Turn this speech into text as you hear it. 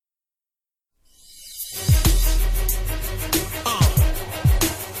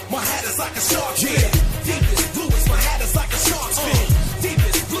a shark's fin. Deepest blue is my hat is like a shark's fin.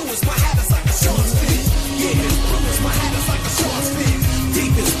 Deepest blue is my hat is like a shark's fin. Yeah, blue is my hat is like a shark's fin.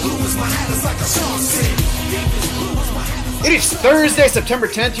 Deepest blue is my hat is like a shark's fin. Deepest blue is my hat is like a. It is Thursday, September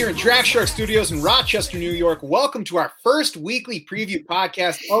 10th here in Draft Shark Studios in Rochester, New York. Welcome to our first weekly preview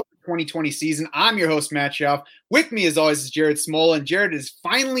podcast of the 2020 season. I'm your host, Matt Schauf. With me, as always, is Jared Smola. And Jared, it is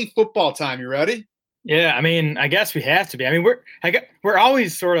finally football time. You ready? Yeah, I mean, I guess we have to be. I mean, we're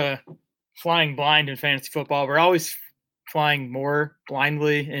always sort of flying blind in fantasy football. We're always flying more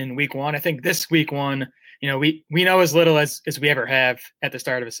blindly in week one. I think this week one, we know as little as we ever have at the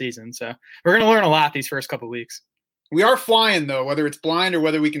start of a season. So we're going to learn a lot these first couple of weeks. We are flying, though, whether it's blind or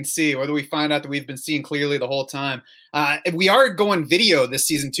whether we can see, whether we find out that we've been seeing clearly the whole time. We are going video this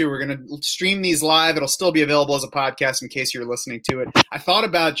season, too. We're going to stream these live. It'll still be available as a podcast in case you're listening to it. I thought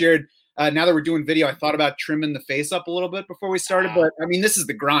about, Jared, now that we're doing video, I thought about trimming the face up a little bit before we started. But, I mean, this is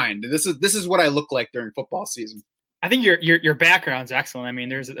the grind. This is what I look like during football season. I think your background's excellent. I mean,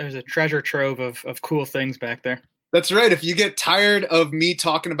 there's a treasure trove of cool things back there. That's right. If you get tired of me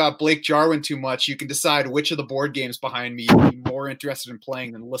talking about Blake Jarwin too much, you can decide which of the board games behind me you'd be more interested in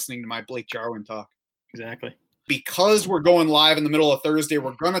playing than listening to my Blake Jarwin talk. Exactly. Because we're going live in the middle of Thursday,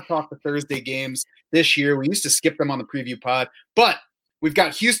 we're going to talk the Thursday games this year. We used to skip them on the preview pod, but we've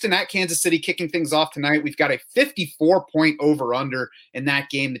got Houston at Kansas City kicking things off tonight. We've got a 54-point over-under in that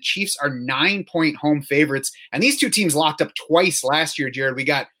game. The Chiefs are 9-point home favorites, and these two teams locked up twice last year, Jared. We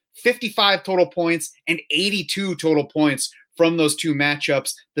got 55 total points and 82 total points from those two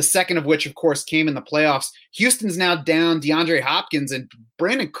matchups, the second of which, of course, came in the playoffs. Houston's now down DeAndre Hopkins, and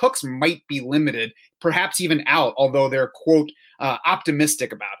Brandon Cooks might be limited, perhaps even out, although they're, quote,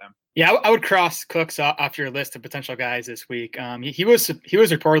 optimistic about him. Yeah, I would cross Cooks off your list of potential guys this week. He was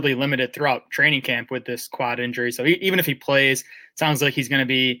reportedly limited throughout training camp with this quad injury. So even if he plays, it sounds like he's going to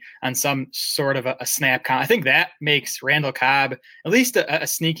be on some sort of a snap count. I think that makes Randall Cobb at least a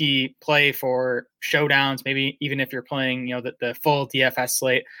sneaky play for showdowns. Maybe even if you're playing, the full DFS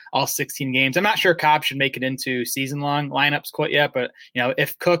slate, all 16 games. I'm not sure Cobb should make it into season-long lineups quite yet, but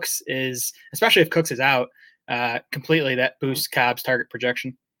especially if Cooks is out completely, that boosts Cobb's target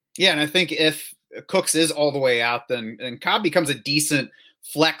projection. Yeah, and I think if Cooks is all the way out, then Cobb becomes a decent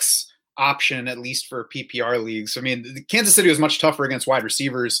flex option, at least for PPR leagues. I mean, Kansas City was much tougher against wide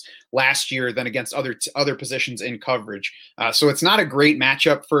receivers last year than against other positions in coverage. So it's not a great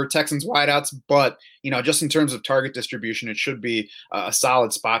matchup for Texans wideouts, but just in terms of target distribution, it should be a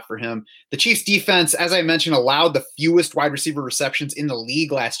solid spot for him. The Chiefs defense, as I mentioned, allowed the fewest wide receiver receptions in the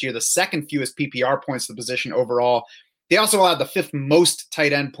league last year, the second fewest PPR points to the position overall. They also allowed the fifth most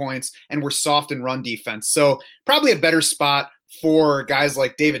tight end points and were soft in run defense. So probably a better spot for guys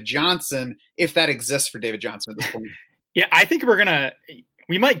like David Johnson, if that exists for David Johnson at this point. Yeah, I think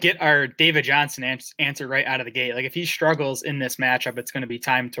we might get our David Johnson answer right out of the gate. Like if he struggles in this matchup, it's going to be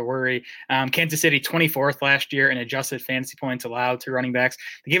time to worry. Kansas City 24th last year in adjusted fantasy points allowed to running backs.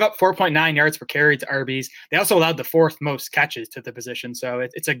 They gave up 4.9 yards per carry to RBs. They also allowed the fourth most catches to the position. So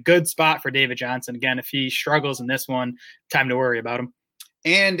it's a good spot for David Johnson. Again, if he struggles in this one, time to worry about him.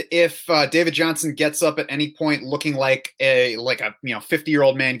 And if David Johnson gets up at any point looking like a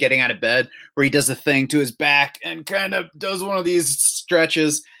 50-year-old man getting out of bed, where he does a thing to his back and kind of does one of these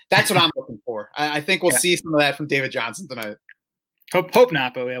stretches, that's what I'm looking for. I think we'll see some of that from David Johnson tonight. Hope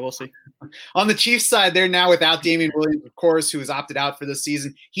not, but yeah, we'll see. On the Chiefs side, they're now without Damian Williams, of course, who has opted out for this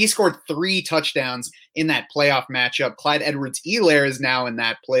season. He scored 3 touchdowns in that playoff matchup. Clyde Edwards-Helaire is now in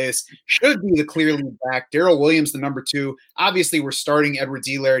that place. Should be the clear lead back. Darrell Williams, the number 2. Obviously, we're starting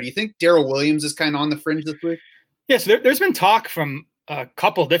Edwards-Helaire. Do you think Darrell Williams is kind of on the fringe this week? Yes, there's been talk from a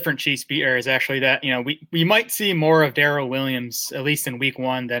couple different Chiefs beat areas, actually, that we might see more of Darrell Williams, at least in week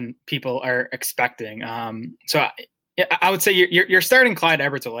 1, than people are expecting. So I would say you're starting Clyde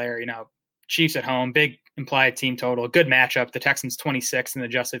Edwards-Helaire, Chiefs at home, big implied team total, good matchup. The Texans 26th in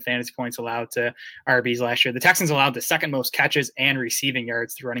adjusted fantasy points allowed to RBs last year. The Texans allowed the second most catches and receiving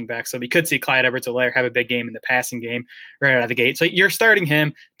yards to running back. So we could see Clyde Edwards-Helaire have a big game in the passing game right out of the gate. So you're starting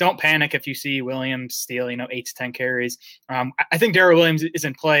him. Don't panic if you see Williams steal, 8 to 10 carries. I think Darrell Williams is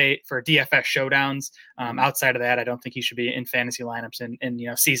in play for DFS showdowns. Outside of that, I don't think he should be in fantasy lineups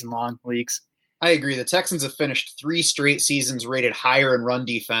in season-long leagues. I agree. The Texans have finished 3 straight seasons rated higher in run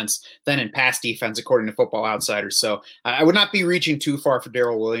defense than in pass defense, according to Football Outsiders. So I would not be reaching too far for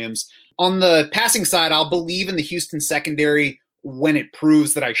Darrell Williams. On the passing side, I'll believe in the Houston secondary when it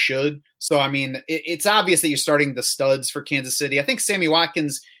proves that I should. So, I mean, it's obvious that you're starting the studs for Kansas City. I think Sammy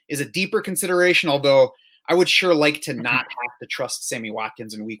Watkins is a deeper consideration, although I would sure like to not have to trust Sammy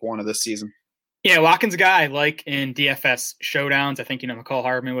Watkins in week 1 of this season. Yeah, Watkins guy I like in DFS showdowns. I think, McCall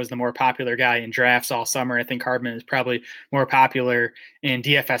Hardman was the more popular guy in drafts all summer. I think Hardman is probably more popular in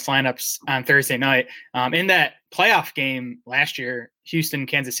DFS lineups on Thursday night. In that playoff game last year, Houston,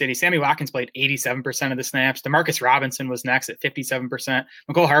 Kansas City, Sammy Watkins played 87% of the snaps. Demarcus Robinson was next at 57%.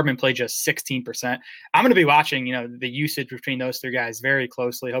 McCall Hardman played just 16%. I'm going to be watching, the usage between those three guys very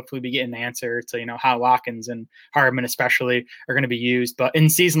closely. Hopefully we get an answer to, how Watkins and Hardman especially are going to be used. But in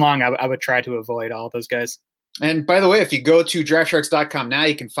season long, I would try to avoid all those guys. And by the way, if you go to draftsharks.com now,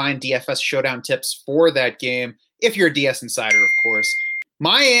 you can find DFS showdown tips for that game. If you're a DS insider, of course.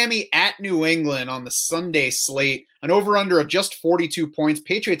 Miami at New England on the Sunday slate, an over-under of just 42 points.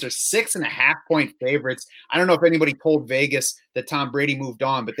 Patriots are 6.5-point favorites. I don't know if anybody told Vegas that Tom Brady moved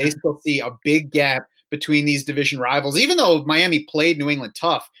on, but they still see a big gap between these division rivals. Even though Miami played New England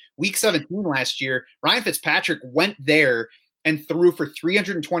tough, Week 17 last year, Ryan Fitzpatrick went there and threw for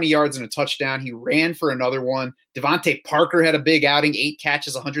 320 yards and a touchdown. He ran for another one. Devontae Parker had a big outing, 8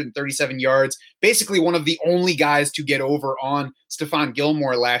 catches, 137 yards. Basically one of the only guys to get over on Stephon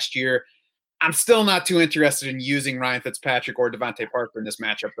Gilmore last year. I'm still not too interested in using Ryan Fitzpatrick or Devontae Parker in this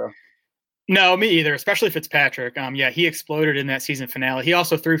matchup, though. No, me either, especially Fitzpatrick. He exploded in that season finale. He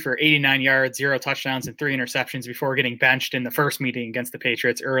also threw for 89 yards, 0 touchdowns, and 3 interceptions before getting benched in the first meeting against the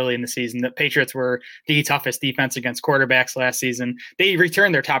Patriots early in the season. The Patriots were the toughest defense against quarterbacks last season. They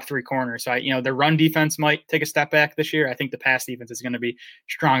returned their top 3 corners. So, their run defense might take a step back this year. I think the pass defense is going to be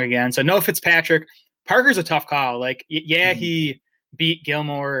strong again. So no Fitzpatrick. Parker's a tough call. He beat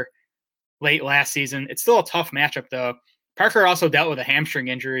Gilmore late last season. It's still a tough matchup, though. Parker also dealt with a hamstring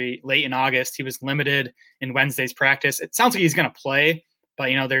injury late in August. He was limited in Wednesday's practice. It sounds like he's going to play,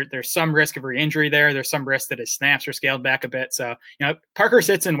 but there's some risk of re-injury there. There's some risk that his snaps are scaled back a bit. So, Parker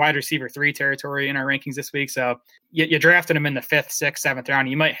sits in wide receiver 3 territory in our rankings this week. So you drafted him in the 5th, 6th, 7th round.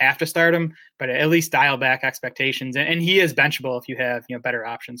 You might have to start him, but at least dial back expectations. And he is benchable if you have, better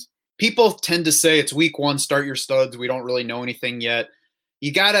options. People tend to say it's week 1, start your studs. We don't really know anything yet.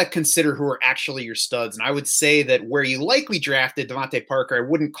 You got to consider who are actually your studs. And I would say that where you likely drafted Devontae Parker, I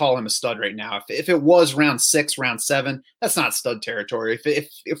wouldn't call him a stud right now. If it was round 6, round 7, that's not stud territory.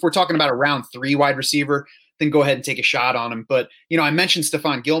 If we're talking about a round 3 wide receiver, then go ahead and take a shot on him. But, I mentioned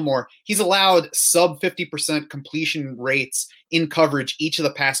Stephon Gilmore. He's allowed sub 50% completion rates in coverage each of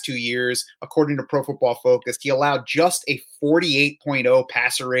the past 2 years, according to Pro Football Focus. He allowed just a 48.0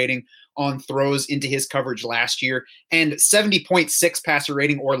 passer rating on throws into his coverage last year and 70.6 passer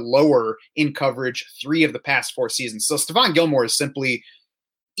rating or lower in coverage 3 of the past 4 seasons. So Stephon Gilmore is simply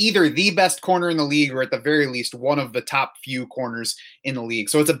either the best corner in the league or at the very least one of the top few corners in the league.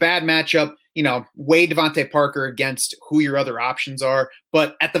 So it's a bad matchup, weigh Devontae Parker against who your other options are,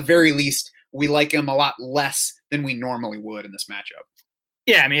 but at the very least, we like him a lot less than we normally would in this matchup.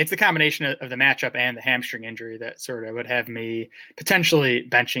 Yeah, it's the combination of the matchup and the hamstring injury that sort of would have me potentially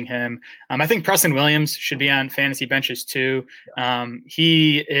benching him. I think Preston Williams should be on fantasy benches too.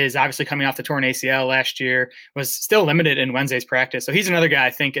 He is obviously coming off the torn ACL last year, was still limited in Wednesday's practice. So he's another guy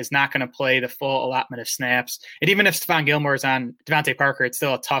I think is not going to play the full allotment of snaps. And even if Stephon Gilmore is on Devontae Parker, it's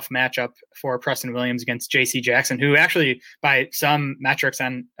still a tough matchup for Preston Williams against J.C. Jackson, who actually by some metrics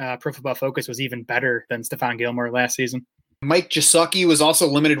on Pro Football Focus was even better than Stephon Gilmore last season. Mike Gesicki was also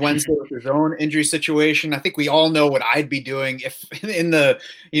limited Wednesday with his own injury situation. I think we all know what I'd be doing if in the,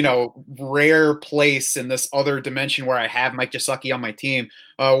 rare place in this other dimension where I have Mike Gesicki on my team.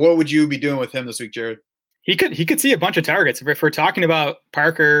 What would you be doing with him this week, Jared? He could see a bunch of targets. If we're talking about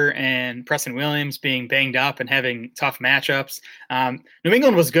Parker and Preston Williams being banged up and having tough matchups, New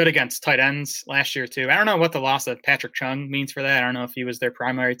England was good against tight ends last year too. I don't know what the loss of Patrick Chung means for that. I don't know if he was their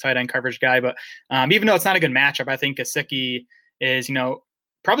primary tight end coverage guy, but even though it's not a good matchup, I think Gesicki is,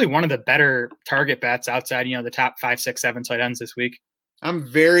 probably one of the better target bets outside, the top 5, 6, 7 tight ends this week. I'm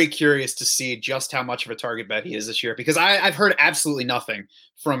very curious to see just how much of a target bet he is this year because I've heard absolutely nothing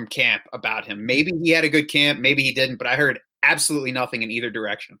from camp about him. Maybe he had a good camp, maybe he didn't, but I heard absolutely nothing in either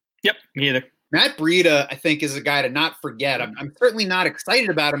direction. Yep, me either. Matt Breida, I think, is a guy to not forget. I'm certainly not excited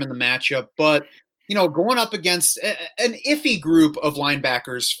about him in the matchup, but going up against an iffy group of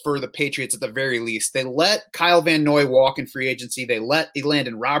linebackers for the Patriots at the very least. They let Kyle Van Noy walk in free agency. They let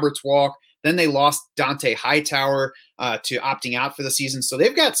Elandon Roberts walk. Then they lost Dante Hightower to opting out for the season. So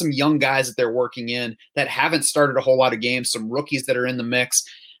they've got some young guys that they're working in that haven't started a whole lot of games, some rookies that are in the mix.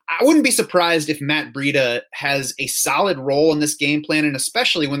 I wouldn't be surprised if Matt Breida has a solid role in this game plan, and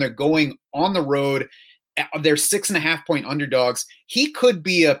especially when they're going on the road, they're 6.5-point underdogs. He could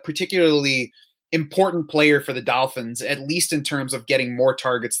be a particularly important player for the Dolphins, at least in terms of getting more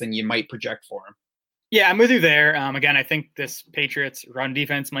targets than you might project for him. Yeah, I'm with you there. Again, I think this Patriots run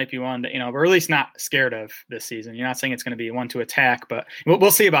defense might be one that, we're at least not scared of this season. You're not saying it's going to be one to attack, but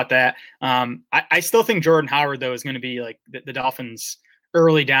we'll see about that. I still think Jordan Howard, though, is going to be like the Dolphins'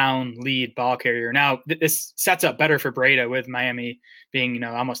 early down lead ball carrier. Now, this sets up better for Breida with Miami being,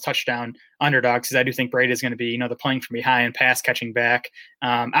 almost touchdown underdogs, because I do think Breida is going to be, the playing from behind, pass catching back.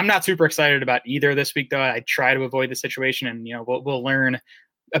 I'm not super excited about either this week, though. I try to avoid the situation, and, we'll learn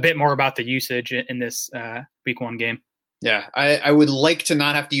a bit more about the usage in this week 1 game. Yeah, I would like to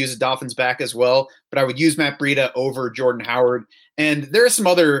not have to use a Dolphins back as well, but I would use Matt Breida over Jordan Howard. And there are some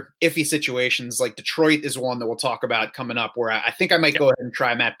other iffy situations, like Detroit is one that we'll talk about coming up, where I think I might go ahead and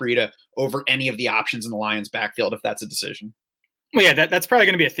try Matt Breida over any of the options in the Lions backfield if that's a decision. Well, yeah, that's probably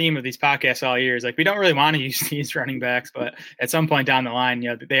going to be a theme of these podcasts all year. Is like, we don't really want to use these running backs, but at some point down the line,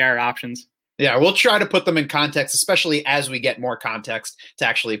 they are options. Yeah, we'll try to put them in context, especially as we get more context to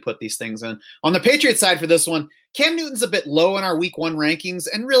actually put these things in. On the Patriots side for this one, Cam Newton's a bit low in our week 1 rankings.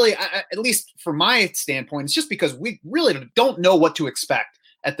 And really, at least from my standpoint, it's just because we really don't know what to expect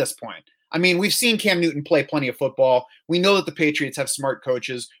at this point. I mean, we've seen Cam Newton play plenty of football. We know that the Patriots have smart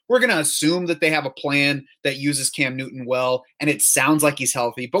coaches. We're going to assume that they have a plan that uses Cam Newton well, and it sounds like he's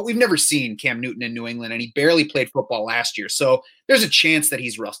healthy. But we've never seen Cam Newton in New England, and he barely played football last year. So there's a chance that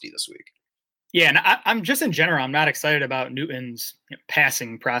he's rusty this week. Yeah, and I'm just in general, I'm not excited about Newton's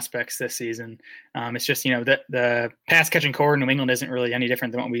passing prospects this season. It's just, the pass catching core in New England isn't really any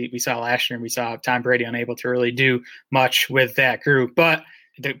different than what we saw last year. And we saw Tom Brady unable to really do much with that group. But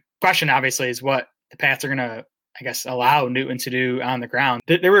the question obviously is what the Pats are going to, I guess, allow Newton to do on the ground.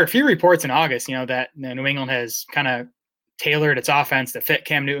 There were a few reports in August, that New England has kind of tailored its offense to fit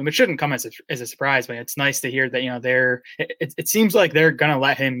Cam Newton, which shouldn't come as a surprise, but it's nice to hear that, it seems like they're going to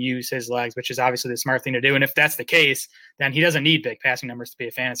let him use his legs, which is obviously the smart thing to do. And if that's the case, then he doesn't need big passing numbers to be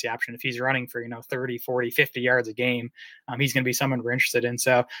a fantasy option. If he's running for, 30, 40, 50 yards a game, he's going to be someone we're interested in.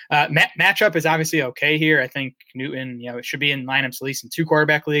 So matchup is obviously okay here. I think Newton, it should be in lineups at least in 2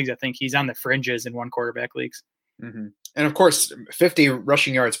 quarterback leagues. I think he's on the fringes in 1 quarterback leagues. Mm-hmm. And of course, 50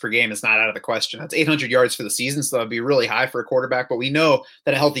 rushing yards per game is not out of the question. That's 800 yards for the season, so that would be really high for a quarterback. But we know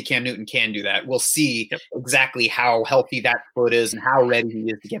that a healthy Cam Newton can do that. We'll see exactly how healthy that foot is and how ready he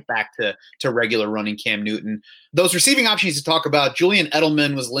is to get back to regular running Cam Newton. Those receiving options to talk about, Julian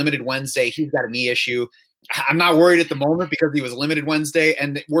Edelman was limited Wednesday. He's got a knee issue. I'm not worried at the moment because he was limited Wednesday,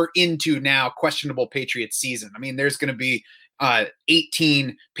 and we're into now questionable Patriots season. I mean, there's going to be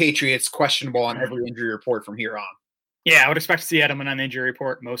 18 Patriots questionable on every injury report from here on. Yeah, I would expect to see Edelman on the injury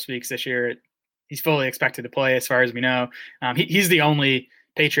report most weeks this year. He's fully expected to play as far as we know. He's the only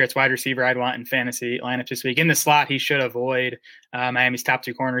Patriots wide receiver I'd want in fantasy lineup this week. In the slot, he should avoid Miami's top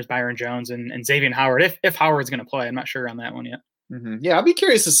 2 corners, Byron Jones and Xavier Howard, if Howard's going to play. I'm not sure on that one yet. Mm-hmm. Yeah, I'll be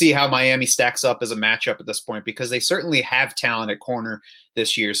curious to see how Miami stacks up as a matchup at this point, because they certainly have talent at corner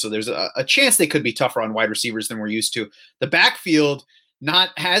this year. So there's a chance they could be tougher on wide receivers than we're used to. The backfield, not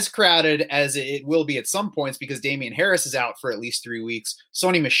as crowded as it will be at some points because Damian Harris is out for at least 3 weeks.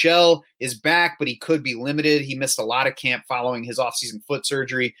 Sony Michel is back, but he could be limited. He missed a lot of camp following his offseason foot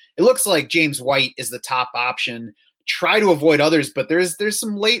surgery. It looks like James White is the top option. Try to avoid others, but there's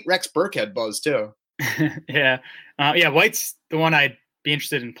some late Rex Burkhead buzz too. Yeah. White's the one I'd be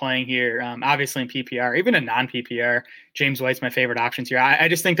interested in playing here. Obviously in PPR, even in non-PPR, James White's my favorite options here. I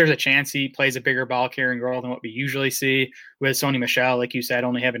just think there's a chance he plays a bigger ball carrying role than what we usually see with Sony Michel, like you said,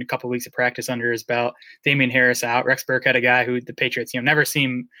 only having a couple of weeks of practice under his belt. Damian Harris out. Rex Burkhead, a guy who the Patriots, never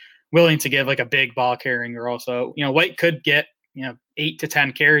seem willing to give like a big ball carrying role. So, White could get 8 to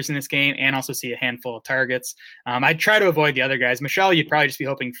 10 carries in this game and also see a handful of targets. I'd try to avoid the other guys. Michel, you'd probably just be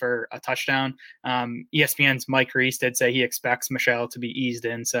hoping for a touchdown. ESPN's Mike Reese did say he expects Michel to be eased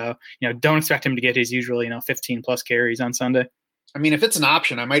in. So, don't expect him to get his usually, 15 plus carries on Sunday. I mean, if it's an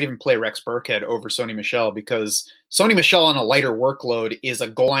option, I might even play Rex Burkhead over Sony Michel, because Sony Michel on a lighter workload is a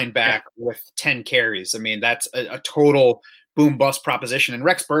goal line back with 10 carries. I mean, that's a total boom bust proposition. And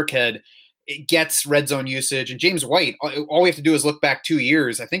Rex Burkhead, it gets red zone usage. And James White, all we have to do is look back 2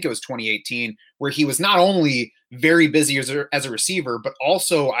 years. I think it was 2018, where he was not only very busy as a receiver, but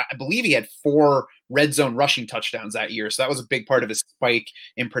also I believe he had 4 red zone rushing touchdowns that year. So that was a big part of his spike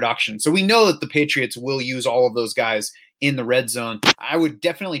in production. So we know that the Patriots will use all of those guys in the red zone. I would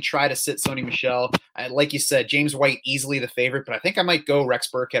definitely try to sit Sony Michel. Like you said, James White easily the favorite, but I think I might go Rex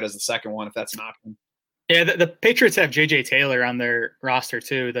Burkhead as the second one if that's an option. Yeah, the Patriots have J.J. Taylor on their roster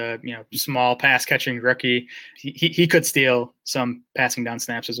too. The small pass catching rookie. He could steal some passing down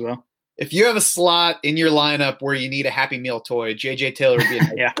snaps as well. If you have a slot in your lineup where you need a Happy Meal toy, J.J. Taylor would be a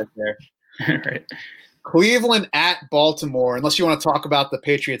nice pick there. Right. Cleveland at Baltimore. Unless you want to talk about the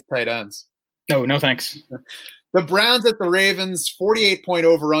Patriots tight ends. No, thanks. The Browns at the Ravens, 48-point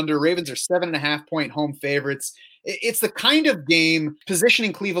over-under. Ravens are 7.5-point home favorites. It's the kind of game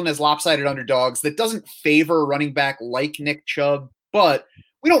positioning Cleveland as lopsided underdogs that doesn't favor a running back like Nick Chubb, but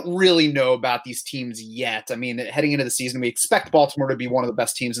we don't really know about these teams yet. I mean, heading into the season, we expect Baltimore to be one of the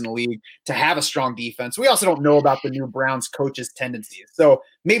best teams in the league, to have a strong defense. We also don't know about the new Browns coaches' tendencies. So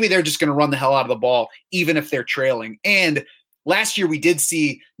maybe they're just going to run the hell out of the ball, even if they're trailing. And last year, we did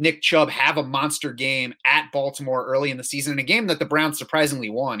see Nick Chubb have a monster game at Baltimore early in the season, in a game that the Browns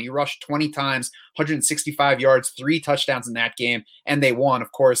surprisingly won. He rushed 20 times, 165 yards, 3 touchdowns in that game, and they won,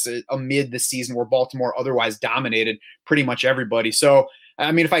 of course, amid the season where Baltimore otherwise dominated pretty much everybody. So,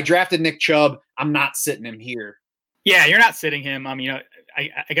 I mean, if I drafted Nick Chubb, I'm not sitting him here. Yeah, you're not sitting him.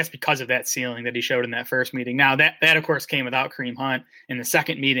 I guess because of that ceiling that he showed in that first meeting. Now, that of course came without Kareem Hunt. In the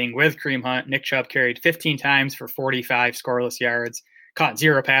second meeting with Kareem Hunt, Nick Chubb carried 15 times for 45 scoreless yards, caught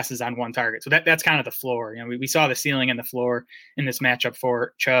 0 passes on 1 target. So that's kind of the floor. We saw the ceiling and the floor in this matchup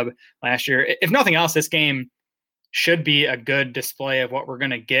for Chubb last year. If nothing else, this game should be a good display of what we're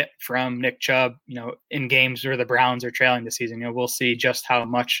going to get from Nick Chubb, in games where the Browns are trailing this season. We'll see just how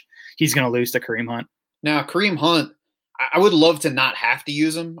much he's going to lose to Kareem Hunt. Now, Kareem Hunt, I would love to not have to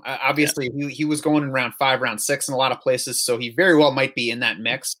use him. Obviously, he was going in round 5, round 6 in a lot of places, so he very well might be in that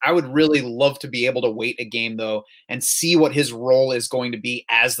mix. I would really love to be able to wait a game, though, and see what his role is going to be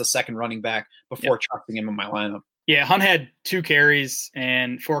as the second running back before trusting him in my lineup. Yeah, Hunt had 2 carries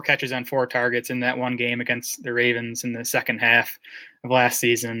and 4 catches on 4 targets in that one game against the Ravens in the second half of last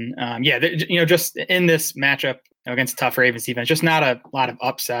season. Just in this matchup against a tough Ravens defense, just not a lot of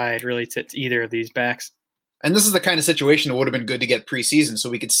upside really to either of these backs. And this is the kind of situation that would have been good to get preseason, so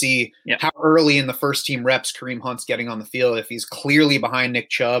we could see how early in the first team reps Kareem Hunt's getting on the field, if he's clearly behind Nick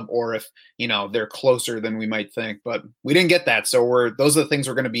Chubb or if, they're closer than we might think. But we didn't get that, so those are the things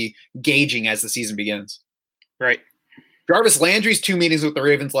we're going to be gauging as the season begins. Right. Jarvis Landry's 2 meetings with the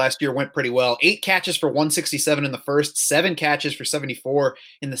Ravens last year went pretty well. 8 catches for 167 in the first, 7 catches for 74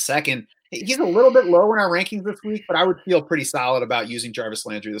 in the second. He's a little bit low in our rankings this week, but I would feel pretty solid about using Jarvis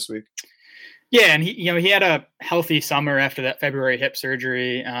Landry this week. Yeah, and he had a healthy summer after that February hip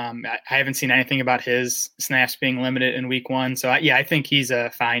surgery. I haven't seen anything about his snaps being limited in week 1. So, I think he's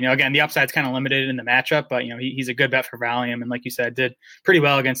fine. Again, the upside's kind of limited in the matchup, but, he's a good bet for Valium. And like you said, did pretty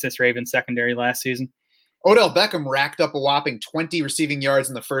well against this Ravens secondary last season. Odell Beckham racked up a whopping 20 receiving yards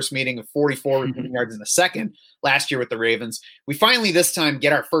in the first meeting and 44 receiving yards in the second last year with the Ravens. We finally this time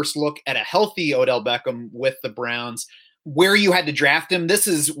get our first look at a healthy Odell Beckham with the Browns. Where you had to draft him, this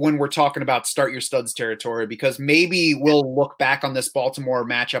is when we're talking about start your studs territory, because maybe we'll look back on this Baltimore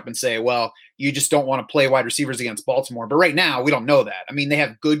matchup and say, well, you just don't want to play wide receivers against Baltimore. But right now, we don't know that. I mean, they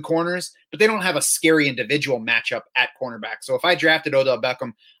have good corners, but they don't have a scary individual matchup at cornerback. So if I drafted Odell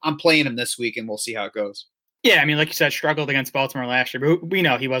Beckham, I'm playing him this week, and we'll see how it goes. Yeah, I mean, like you said, struggled against Baltimore last year, but we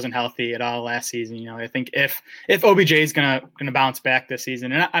know he wasn't healthy at all last season. I think if OBJ is gonna bounce back this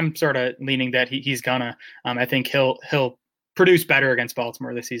season, and I'm sort of leaning that he's gonna, I think he'll produce better against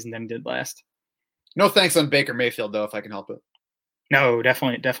Baltimore this season than he did last. No thanks on Baker Mayfield, though, if I can help it. No,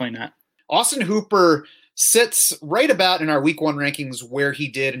 definitely not. Austin Hooper sits right about in our week 1 rankings where he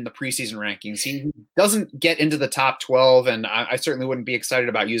did in the preseason rankings. He doesn't get into the top 12, and I certainly wouldn't be excited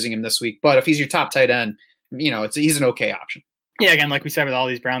about using him this week. But if he's your top tight end, he's an okay option. Yeah, again, like we said with all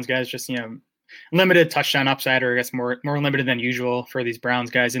these Browns guys, just limited touchdown upside, or I guess more limited than usual for these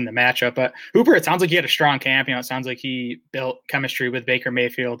Browns guys in the matchup. But Hooper, it sounds like he had a strong camp. It sounds like he built chemistry with Baker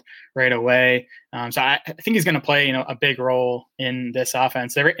Mayfield right away. So I think he's going to play a big role in this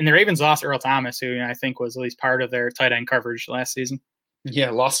offense. And the Ravens lost Earl Thomas, who I think was at least part of their tight end coverage last season.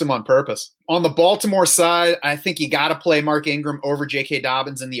 Yeah, lost him on purpose. On the Baltimore side, I think you got to play Mark Ingram over J.K.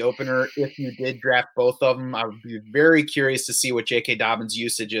 Dobbins in the opener. If you did draft both of them, I would be very curious to see what J.K. Dobbins'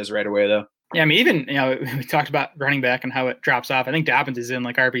 usage is right away, though. Yeah, I mean, even, we talked about running back and how it drops off. I think Dobbins is in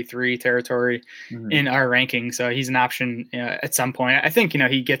like RB3 territory in our ranking. So he's an option at some point. I think,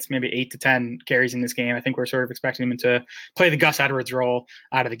 he gets maybe 8 to 10 carries in this game. I think we're sort of expecting him to play the Gus Edwards role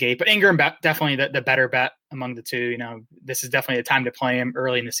out of the gate. But Ingram, definitely the better bet among the two. This is definitely a time to play him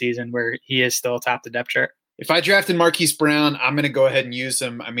early in the season where he is still atop the depth chart. If I drafted Marquise Brown, I'm going to go ahead and use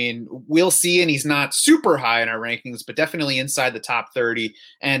him. I mean, we'll see, and he's not super high in our rankings, but definitely inside the top 30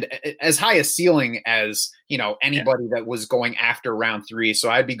 and as high a ceiling as, anybody that was going after round 3. So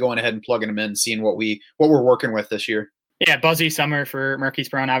I'd be going ahead and plugging him in, seeing what we're working with this year. Yeah, buzzy summer for Marquise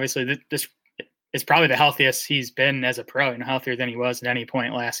Brown. Obviously, this is probably the healthiest he's been as a pro, healthier than he was at any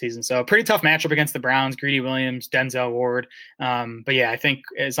point last season. So pretty tough matchup against the Browns, Greedy Williams, Denzel Ward. But yeah, I think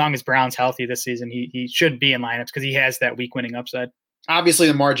as long as Brown's healthy this season, he should be in lineups because he has that week winning upside. Obviously,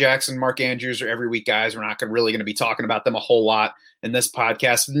 Lamar Jackson, Mark Andrews are every week guys. We're not really going to be talking about them a whole lot in this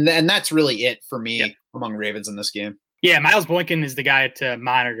podcast. And that's really it for me among Ravens in this game. Yeah, Miles Boykin is the guy to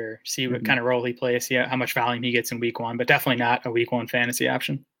monitor, see what kind of role he plays, see how much volume he gets in week one, but definitely not a week one fantasy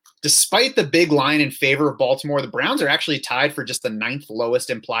option. Despite the big line in favor of Baltimore, the Browns are actually tied for just the 9th lowest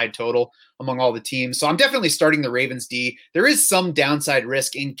implied total among all the teams. So I'm definitely starting the Ravens D. There is some downside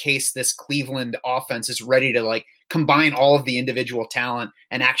risk in case this Cleveland offense is ready to like combine all of the individual talent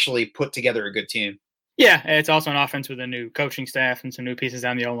and actually put together a good team. Yeah, it's also an offense with a new coaching staff and some new pieces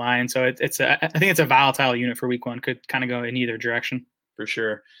down the O-line. So I think it's a volatile unit for week one. Could kind of go in either direction. For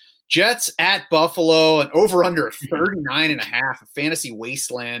sure. Jets at Buffalo, an over-under of 39.5, a fantasy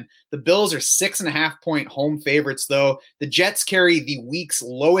wasteland. The Bills are 6.5-point home favorites, though. The Jets carry the week's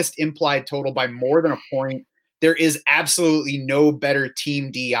lowest implied total by more than a point. There is absolutely no better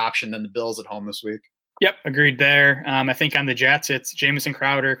team D option than the Bills at home this week. Yep, agreed there. I think on the Jets, it's Jamison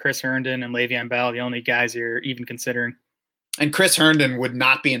Crowder, Chris Herndon, and Le'Veon Bell, the only guys you're even considering. And Chris Herndon would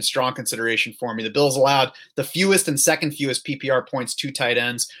not be in strong consideration for me. The Bills allowed the fewest and second fewest PPR points to tight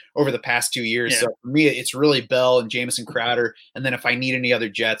ends over the past 2 years. Yeah. So for me, it's really Bell and Jamison Crowder. And then if I need any other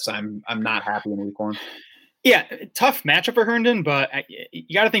Jets, I'm not happy in week one. Yeah, tough matchup for Herndon, but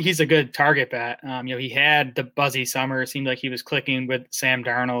you got to think he's a good target bet. He had the buzzy summer. It seemed like he was clicking with Sam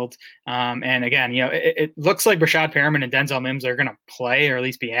Darnold. And again, it looks like Rashad Perriman and Denzel Mims are going to play or at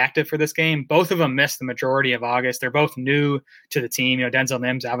least be active for this game. Both of them missed the majority of August. They're both new to the team. Denzel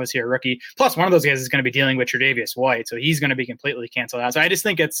Mims, obviously a rookie. Plus, one of those guys is going to be dealing with Tre'Davious White, so he's going to be completely canceled out. So I just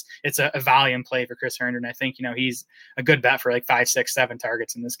think it's a volume play for Chris Herndon. I think he's a good bet for like 5, 6, 7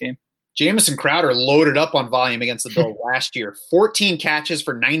 targets in this game. Jamison Crowder loaded up on volume against the Bills last year. 14 catches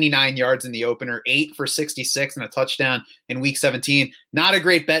for 99 yards in the opener, 8 for 66 and a touchdown in week 17. Not a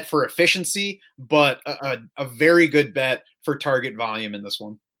great bet for efficiency, but a very good bet for target volume in this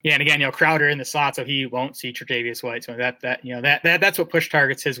one. Yeah, and again, Crowder in the slot, so he won't see Tre'Davious White. So that's what pushed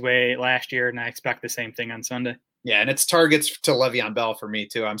targets his way last year, and I expect the same thing on Sunday. Yeah, and it's targets to Le'Veon Bell for me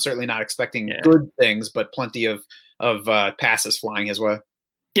too. I'm certainly not expecting good things, but plenty of passes flying his way.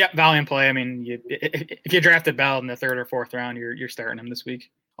 Yeah, volume play. I mean, if you drafted Bell in the 3rd or 4th round, you're starting him this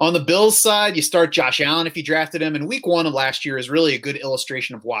week. On the Bills side, you start Josh Allen if you drafted him. And week 1 of last year is really a good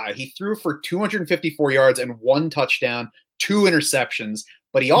illustration of why. He threw for 254 yards and 1 touchdown, 2 interceptions,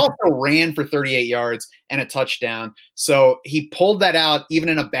 but he also ran for 38 yards and a touchdown. So he pulled that out even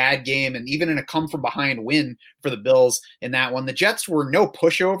in a bad game and even in a come-from-behind win for the Bills in that one. The Jets were no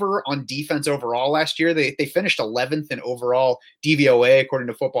pushover on defense overall last year. They finished 11th in overall DVOA, according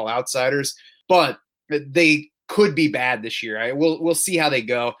to Football Outsiders, but they could be bad this year. We'll see how they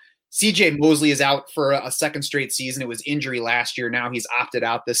go. CJ Mosley is out for a second straight season. It was injury last year. Now he's opted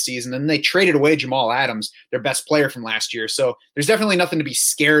out this season. And they traded away Jamal Adams, their best player from last year. So there's definitely nothing to be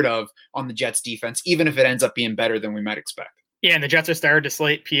scared of on the Jets defense, even if it ends up being better than we might expect. Yeah, and the Jets are started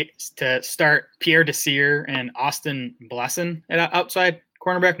to start Pierre Desir and Austin Blesson at outside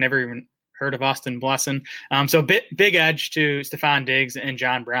cornerback. Never even heard of Austin Blesson. So big edge to Stephon Diggs and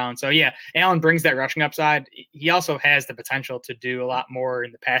John Brown. So yeah, Allen brings that rushing upside. He also has the potential to do a lot more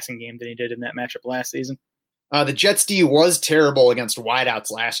in the passing game than he did in that matchup last season. The Jets D was terrible against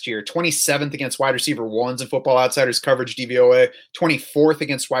wideouts last year. 27th against wide receiver 1s in Football Outsiders coverage DVOA. 24th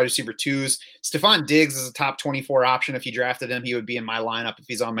against wide receiver 2s. Stephon Diggs is a top 24 option. If you drafted him, he would be in my lineup if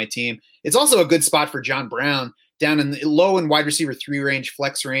he's on my team. It's also a good spot for John Brown down in the low in wide receiver 3 range,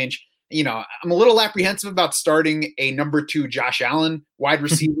 flex range. I'm a little apprehensive about starting a number 2 Josh Allen wide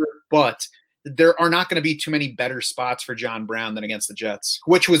receiver, but there are not going to be too many better spots for John Brown than against the Jets,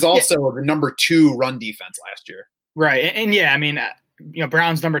 which was also the number 2 run defense last year. Right. And yeah, I mean,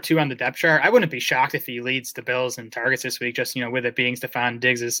 Brown's number 2 on the depth chart. I wouldn't be shocked if he leads the Bills in targets this week, just, with it being Stephon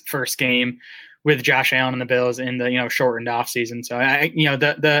Diggs' first game with Josh Allen and the Bills in the, shortened off season. So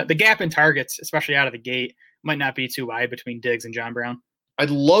the gap in targets, especially out of the gate, might not be too wide between Diggs and John Brown. I'd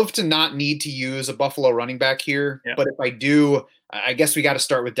love to not need to use a Buffalo running back here, but if I do, I guess we got to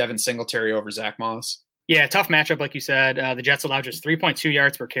start with Devin Singletary over Zach Moss. Yeah, tough matchup, like you said. The Jets allowed just 3.2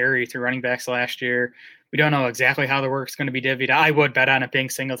 yards per carry through running backs last year. We don't know exactly how the work's going to be divvied. I would bet on it being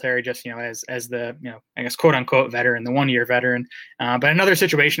Singletary, just as the I guess quote unquote veteran, the 1-year veteran. But another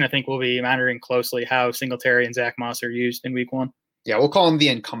situation I think we'll be monitoring closely how Singletary and Zach Moss are used in week 1. Yeah, we'll call him the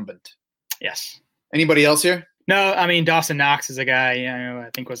incumbent. Yes. Anybody else here? No, I mean, Dawson Knox is a guy, I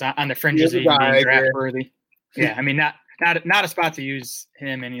think was on the fringes of being draft worthy. Yeah, I mean, not a spot to use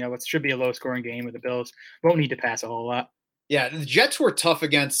him in, what should be a low scoring game with the Bills. Won't need to pass a whole lot. Yeah, the Jets were tough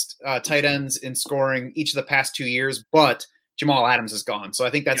against tight ends in scoring each of the past 2 years, but Jamal Adams is gone. So I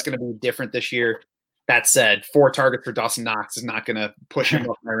think that's going to be different this year. That said, 4 targets for Dawson Knox is not going to push him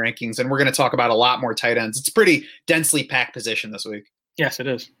up my rankings. And we're going to talk about a lot more tight ends. It's a pretty densely packed position this week. Yes, it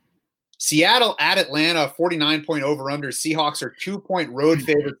is. Seattle at Atlanta, 49-point over-under. Seahawks are 2-point road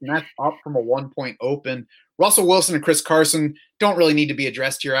favorites, and that's up from a 1-point open. Russell Wilson and Chris Carson don't really need to be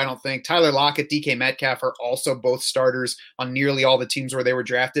addressed here, I don't think. Tyler Lockett, DK Metcalf are also both starters on nearly all the teams where they were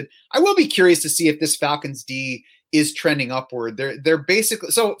drafted. I will be curious to see if this Falcons D is trending upward. They're basically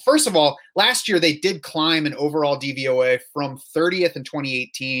 – so first of all, last year they did climb an overall DVOA from 30th in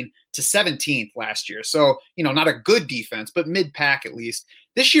 2018 to 17th last year. So, not a good defense, but mid-pack at least.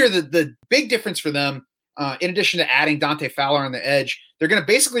 This year, the big difference for them, in addition to adding Dante Fowler on the edge, they're going to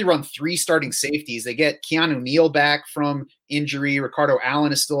basically run 3 starting safeties. They get Keanu Neal back from injury. Ricardo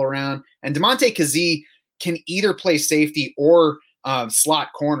Allen is still around. And DeMonte Kazee can either play safety or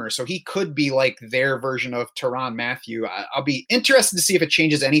slot corner. So he could be like their version of Tyrann Mathieu. I'll be interested to see if it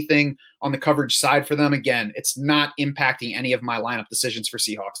changes anything on the coverage side for them. Again, it's not impacting any of my lineup decisions for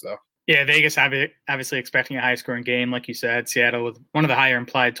Seahawks, though. Yeah, Vegas obviously expecting a high-scoring game, like you said. Seattle with one of the higher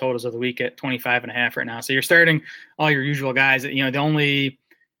implied totals of the week at 25.5 right now. So you're starting all your usual guys. The only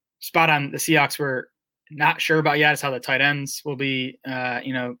spot on the Seahawks we're not sure about yet is how the tight ends will be,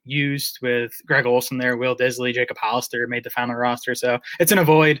 used with Greg Olsen there, Will Disley, Jacob Hollister made the final roster. So it's an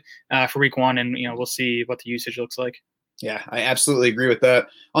avoid for week 1, and we'll see what the usage looks like. Yeah, I absolutely agree with that.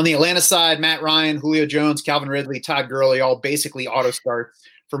 On the Atlanta side, Matt Ryan, Julio Jones, Calvin Ridley, Todd Gurley, all basically auto starts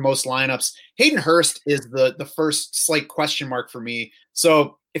for most lineups. Hayden Hurst is the first slight question mark for me.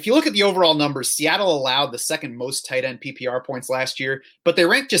 So if you look at the overall numbers, Seattle allowed the second most tight end PPR points last year, but they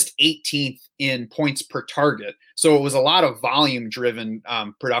ranked just 18th in points per target. So it was a lot of volume driven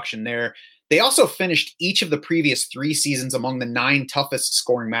production there. They also finished each of the previous 3 seasons among the 9 toughest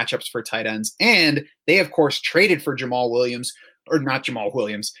scoring matchups for tight ends. And they, of course, traded for Jamal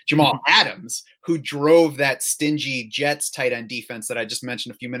Adams, who drove that stingy Jets tight end defense that I just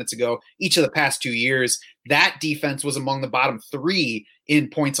mentioned a few minutes ago. Each of the past 2 years, that defense was among the bottom 3 in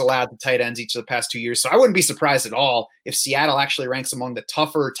points allowed to tight ends each of the past 2 years. So I wouldn't be surprised at all if Seattle actually ranks among the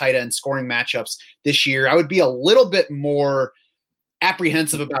tougher tight end scoring matchups this year. I would be a little bit more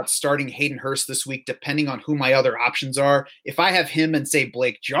apprehensive about starting Hayden Hurst this week, depending on who my other options are. If I have him and, say,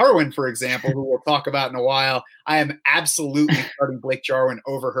 Blake Jarwin, for example, who we'll talk about in a while, I am absolutely starting Blake Jarwin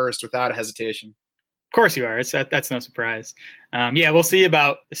over Hurst without a hesitation. Of course you are. That's no surprise. We'll see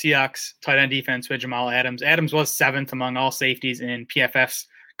about the Seahawks tight end defense with Jamal Adams. Adams was 7th among all safeties in PFF's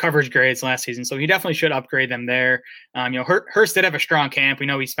coverage grades last season, so he definitely should upgrade them there. Hurst did have a strong camp. We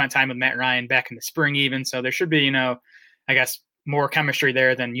know he spent time with Matt Ryan back in the spring even, so there should be, I guess, more chemistry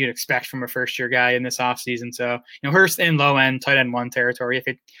there than you'd expect from a first-year guy in this offseason. So, Hurst in low-end tight end 1 territory. If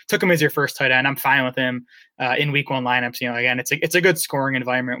it took him as your first tight end, I'm fine with him in week 1 lineups. Again, it's a good scoring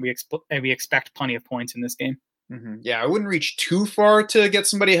environment. We expect plenty of points in this game. Mm-hmm. Yeah, I wouldn't reach too far to get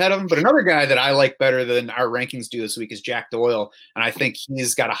somebody ahead of him. But another guy that I like better than our rankings do this week is Jack Doyle. And I think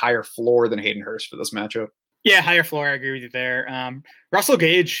he's got a higher floor than Hayden Hurst for this matchup. Yeah, higher floor. I agree with you there. Russell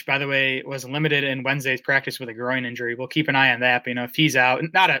Gage, by the way, was limited in Wednesday's practice with a groin injury. We'll keep an eye on that. But, if he's out,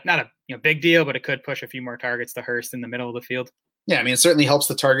 not a big deal, but it could push a few more targets to Hurst in the middle of the field. Yeah, I mean, it certainly helps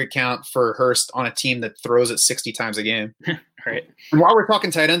the target count for Hurst on a team that throws it 60 times a game. Right. And while we're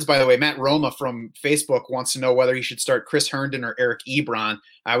talking tight ends, by the way, Matt Roma from Facebook wants to know whether he should start Chris Herndon or Eric Ebron.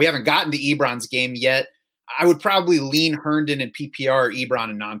 We haven't gotten to Ebron's game yet. I would probably lean Herndon in PPR,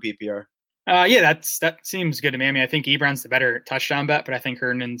 Ebron in non-PPR. That seems good to me. I mean, I think Ebron's the better touchdown bet, but I think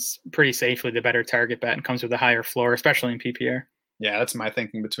Herndon's pretty safely the better target bet and comes with a higher floor, especially in PPR. Yeah, that's my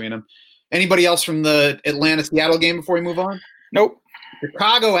thinking between them. Anybody else from the Atlanta-Seattle game before we move on? Nope.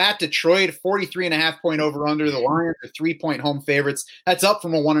 Chicago at Detroit, 43.5-point over-under. The Lions are 3-point home favorites. That's up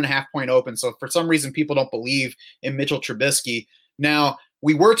from a 1.5-point open. So for some reason, people don't believe in Mitchell Trubisky. Now,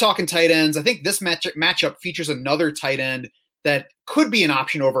 we were talking tight ends. I think this matchup features another tight end that could be an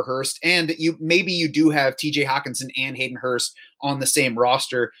option over Hurst, and maybe you do have TJ Hockenson and Hayden Hurst on the same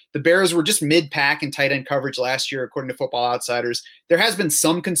roster. The Bears were just mid-pack in tight end coverage last year, according to Football Outsiders. There has been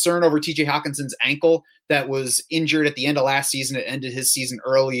some concern over TJ Hockenson's ankle that was injured at the end of last season. It ended his season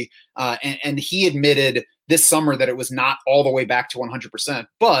early, and he admitted this summer that it was not all the way back to 100%,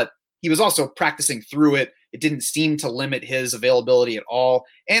 but he was also practicing through it. It didn't seem to limit his availability at all,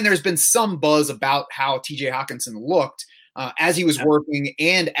 and there's been some buzz about how TJ Hockenson looked as he was working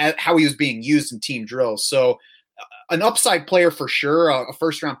and how he was being used in team drills. So an upside player for sure, a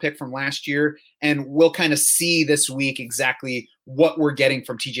first-round pick from last year, and we'll kind of see this week exactly what we're getting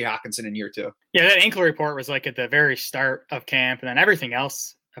from TJ Hockenson in year 2. Yeah, that ankle report was like at the very start of camp, and then everything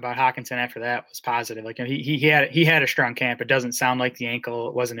else about Hockenson after that was positive. Like he had a strong camp. It doesn't sound like the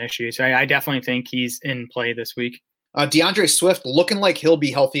ankle was an issue. So I definitely think he's in play this week. DeAndre Swift looking like he'll be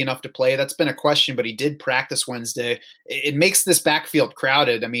healthy enough to play. That's been a question, but he did practice Wednesday. It makes this backfield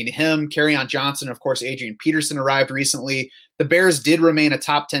crowded. I mean, him, Kerryon Johnson, of course, Adrian Peterson arrived recently. The Bears did remain a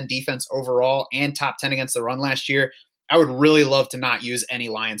top 10 defense overall and top 10 against the run last year. I would really love to not use any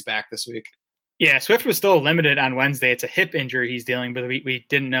Lions back this week. Yeah, Swift was still limited on Wednesday. It's a hip injury he's dealing with. We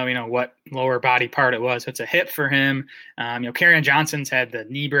didn't know, what lower body part it was. So it's a hip for him. Kerryon Johnson's had the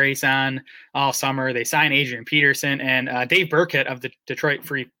knee brace on all summer. They signed Adrian Peterson, and Dave Burkett of the Detroit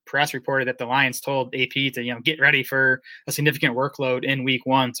Free Press reported that the Lions told AP to, get ready for a significant workload in week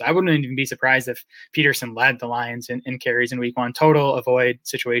 1. So I wouldn't even be surprised if Peterson led the Lions in carries in week 1. Total avoid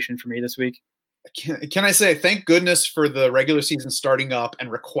situation for me this week. Can I say thank goodness for the regular season starting up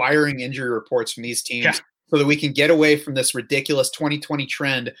and requiring injury reports from these teams so that we can get away from this ridiculous 2020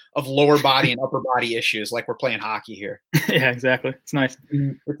 trend of lower body and upper body issues like we're playing hockey here. Yeah, exactly. It's nice.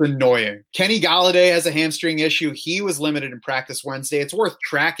 It's annoying. Kenny Golladay has a hamstring issue. He was limited in practice Wednesday. It's worth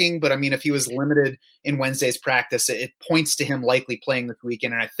tracking, but I mean, if he was limited in Wednesday's practice, it points to him likely playing this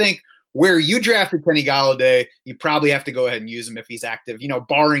weekend. And I think where you drafted Kenny Golladay, you probably have to go ahead and use him if he's active,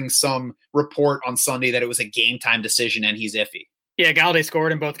 barring some report on Sunday that it was a game time decision and he's iffy. Yeah, Golladay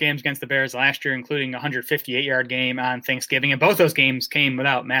scored in both games against the Bears last year, including a 158-yard game on Thanksgiving. And both those games came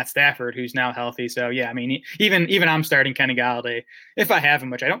without Matt Stafford, who's now healthy. So, yeah, I mean, even I'm starting Kenny Golladay if I have him,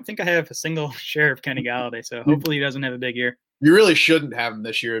 which I don't think I have a single share of Kenny Golladay. So hopefully he doesn't have a big year. You really shouldn't have him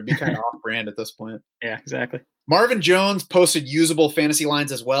this year. It'd be kind of off-brand at this point. Yeah, exactly. Marvin Jones posted usable fantasy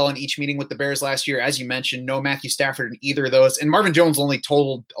lines as well in each meeting with the Bears last year. As you mentioned, no Matthew Stafford in either of those. And Marvin Jones only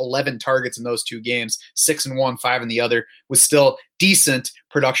totaled 11 targets in those 2 games, 6 in one, 5 in the other, was still decent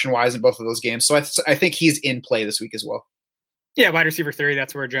production-wise in both of those games. So I think he's in play this week as well. Yeah, wide receiver 3,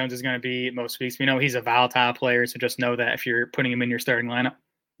 that's where Jones is going to be most weeks. We know he's a volatile player, so just know that if you're putting him in your starting lineup.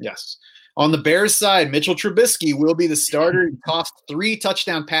 Yes. On the Bears side, Mitchell Trubisky will be the starter. He tossed 3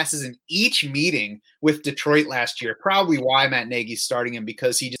 touchdown passes in each meeting with Detroit last year. Probably why Matt Nagy's starting him,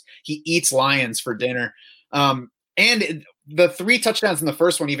 because he eats Lions for dinner. And the 3 touchdowns in the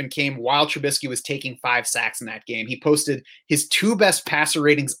first one even came while Trubisky was taking 5 sacks in that game. He posted his 2 best passer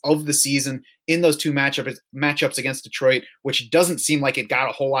ratings of the season in those 2 matchups against Detroit, which doesn't seem like it got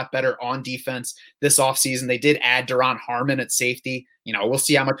a whole lot better on defense this offseason. They did add Daron Harmon at safety. We'll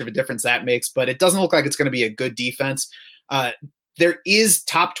see how much of a difference that makes, but it doesn't look like it's going to be a good defense. There is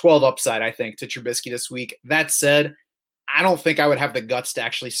top 12 upside, I think, to Trubisky this week. That said, I don't think I would have the guts to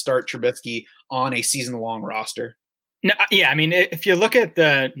actually start Trubisky on a season-long roster. No, yeah, I mean, if you look at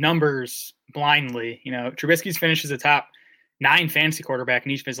the numbers blindly, Trubisky's finished as a top 9 fantasy quarterback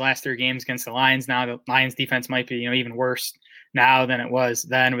in each of his last 3 games against the Lions. Now the Lions defense might be, even worse now than it was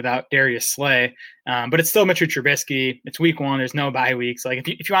then without Darius Slay. But it's still Mitchell Trubisky. It's week 1. There's no bye weeks. Like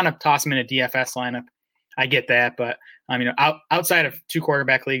if you want to toss him in a DFS lineup, I get that. But outside of 2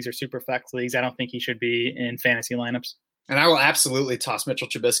 quarterback leagues or super flex leagues, I don't think he should be in fantasy lineups. And I will absolutely toss Mitchell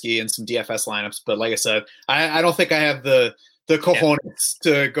Trubisky in some DFS lineups. But like I said, I don't think I have the cojones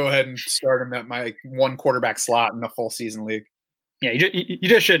to go ahead and start him at my 1 quarterback slot in a full season league. Yeah, you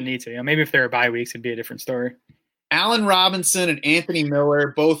just shouldn't need to. Maybe if there are bye weeks, it'd be a different story. Allen Robinson and Anthony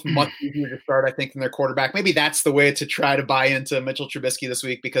Miller, both much easier to start, I think, than their quarterback. Maybe that's the way to try to buy into Mitchell Trubisky this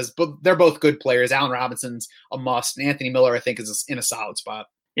week, because they're both good players. Allen Robinson's a must, and Anthony Miller, I think, is in a solid spot.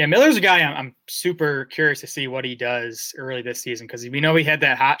 Yeah, Miller's a guy I'm super curious to see what he does early this season, because we know he had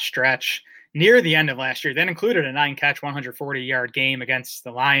that hot stretch near the end of last year. That included a 9-catch, 140-yard game against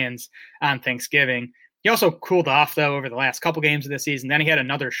the Lions on Thanksgiving. He also cooled off, though, over the last couple games of the season. Then he had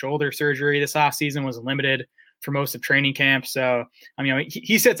another shoulder surgery this offseason, was limited for most of training camp. So,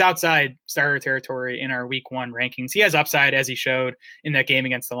 he sits outside starter territory in our week 1 rankings. He has upside, as he showed in that game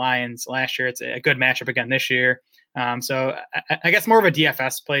against the Lions last year. It's a good matchup again this year. So I guess more of a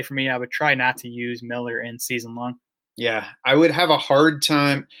DFS play for me. I would try not to use Miller in season long. Yeah, I would have a hard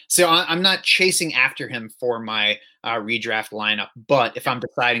time. So I'm not chasing after him for my redraft lineup, but if I'm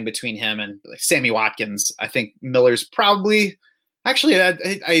deciding between him and Sammy Watkins, I think Miller's probably – actually,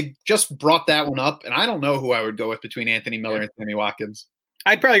 I just brought that one up, and I don't know who I would go with between Anthony Miller and Sammy Watkins.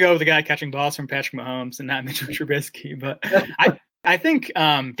 I'd probably go with the guy catching balls from Patrick Mahomes and not Mitchell Trubisky. But I think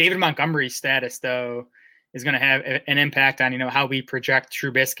David Montgomery's status, though, is going to have an impact on, how we project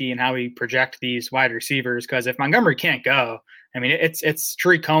Trubisky and how we project these wide receivers. Because if Montgomery can't go, it's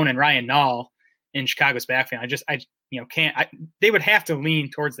Tariq Cohen and Ryan Nall in Chicago's backfield. They would have to lean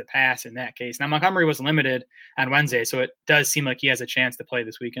towards the pass in that case. Now, Montgomery was limited on Wednesday, so it does seem like he has a chance to play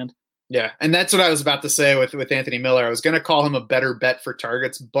this weekend. Yeah, and that's what I was about to say with Anthony Miller. I was going to call him a better bet for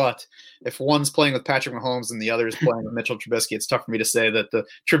targets, but if one's playing with Patrick Mahomes and the other is playing with Mitchell Trubisky, it's tough for me to say that the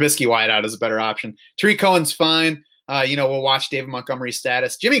Trubisky wideout is a better option. Tariq Cohen's fine. We'll watch David Montgomery's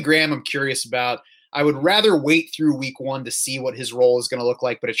status. Jimmy Graham, I'm curious about. I would rather wait through week 1 to see what his role is going to look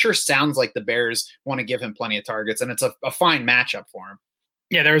like, but it sure sounds like the Bears want to give him plenty of targets, and it's a fine matchup for him.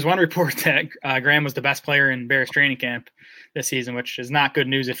 Yeah, there was one report that Graham was the best player in Bears training camp this season, which is not good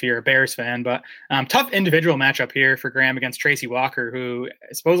news if you're a Bears fan. But tough individual matchup here for Graham against Tracy Walker, who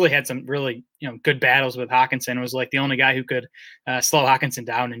supposedly had some really good battles with Hockenson. Was like the only guy who could slow Hockenson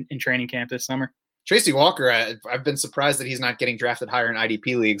down in training camp this summer. Tracy Walker, I've been surprised that he's not getting drafted higher in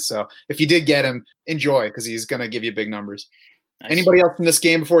IDP leagues. So if you did get him, enjoy, because he's going to give you big numbers. Nice. Anybody else in this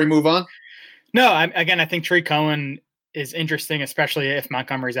game before we move on? No, I think Tariq Cohen is interesting, especially if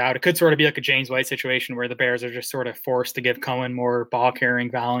Montgomery's out. It could sort of be like a James White situation where the Bears are just sort of forced to give Cohen more ball carrying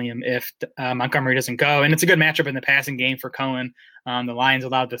volume if Montgomery doesn't go. And it's a good matchup in the passing game for Cohen. The Lions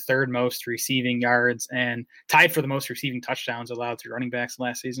allowed the 3rd most receiving yards and tied for the most receiving touchdowns allowed to running backs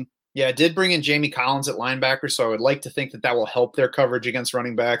last season. Yeah, it did bring in Jamie Collins at linebacker, so I would like to think that will help their coverage against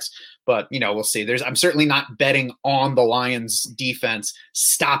running backs. But, we'll see. I'm certainly not betting on the Lions defense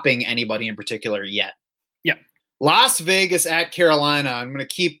stopping anybody in particular yet. Yeah. Las Vegas at Carolina. I'm going to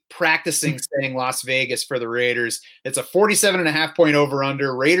keep practicing saying Las Vegas for the Raiders. It's a 47.5 point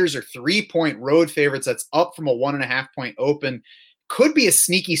over-under. Raiders are 3-point road favorites. That's up from a 1.5 point open. Could be a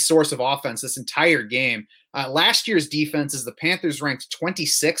sneaky source of offense this entire game. Last year's defenses, the Panthers ranked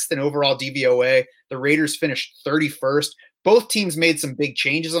 26th in overall DVOA. The Raiders finished 31st. Both teams made some big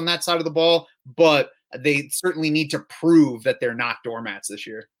changes on that side of the ball, but they certainly need to prove that they're not doormats this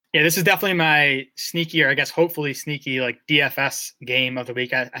year. Yeah, this is definitely my sneaky, or I guess hopefully sneaky, like DFS game of the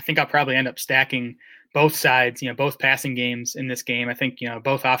week. I think I'll probably end up stacking both sides, both passing games in this game. I think,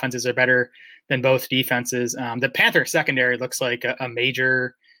 both offenses are better than both defenses. The Panther secondary looks like a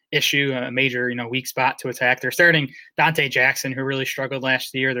major issue, a major, weak spot to attack. They're starting Dante Jackson, who really struggled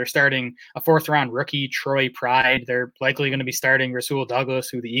last year. They're starting a 4th-round rookie, Troy Pride. They're likely going to be starting Rasul Douglas,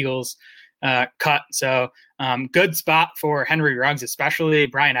 who the Eagles cut. So good spot for Henry Ruggs, especially.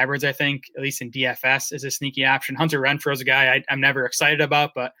 Brian Edwards, I think, at least in DFS, is a sneaky option. Hunter Renfro's a guy I'm never excited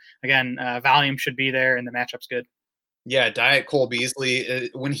about, but again, volume should be there and the matchup's good. Yeah, Diet Cole Beasley.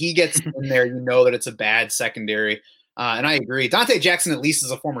 When he gets in there, you know that it's a bad secondary. And I agree. Dante Jackson at least is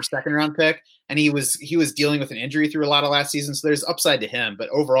a former 2nd-round pick, and he was dealing with an injury through a lot of last season, so there's upside to him. But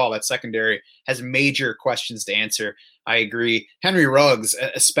overall, that secondary has major questions to answer. I agree. Henry Ruggs,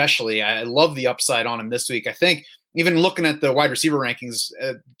 especially, I love the upside on him this week. I think even looking at the wide receiver rankings,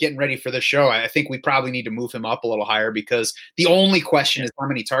 getting ready for this show, I think we probably need to move him up a little higher, because the only question is how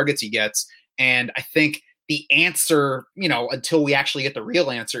many targets he gets. And I think the answer, until we actually get the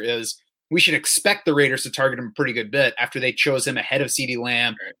real answer, is we should expect the Raiders to target him a pretty good bit after they chose him ahead of CeeDee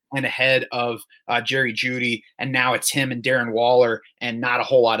Lamb and ahead of Jerry Jeudy. And now it's him and Darren Waller and not a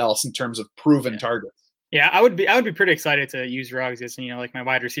whole lot else in terms of proven targets. Yeah, I would be pretty excited to use Ruggs as, like my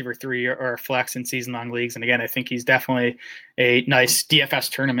wide receiver 3 or flex in season-long leagues. And again, I think he's definitely a nice DFS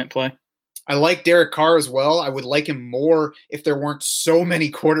tournament play. I like Derek Carr as well. I would like him more if there weren't so many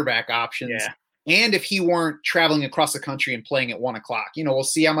quarterback options. Yeah. And if he weren't traveling across the country and playing at 1:00, we'll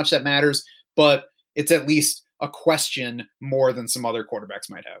see how much that matters, but it's at least a question more than some other quarterbacks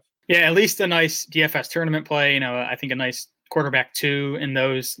might have. Yeah, at least a nice DFS tournament play. I think a nice quarterback 2 in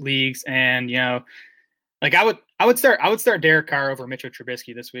those leagues. And, like I would start Derek Carr over Mitchell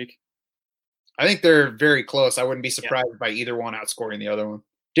Trubisky this week. I think they're very close. I wouldn't be surprised by either one outscoring the other one.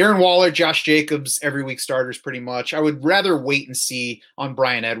 Darren Waller, Josh Jacobs, every week starters pretty much. I would rather wait and see on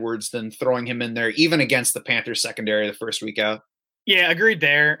Brian Edwards than throwing him in there, even against the Panthers secondary the first week out. Yeah, agreed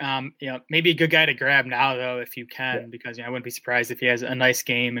there. Maybe a good guy to grab now, though, if you can, because I wouldn't be surprised if he has a nice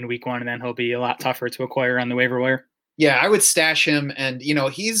game in week 1, and then he'll be a lot tougher to acquire on the waiver wire. Yeah, I would stash him, and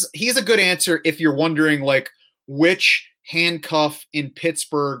he's a good answer if you're wondering which handcuff in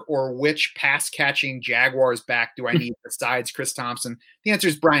Pittsburgh or which pass-catching Jaguars back do I need besides Chris Thompson. The answer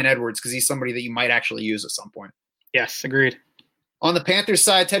is Brian Edwards, because he's somebody that you might actually use at some point. Yes, agreed. On the Panthers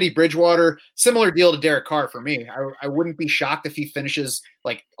side, Teddy Bridgewater, similar deal to Derek Carr for me. I wouldn't be shocked if he finishes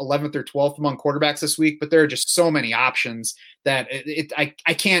 11th or 12th among quarterbacks this week, but there are just so many options that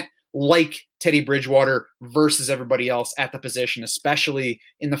I can't like Teddy Bridgewater versus everybody else at the position, especially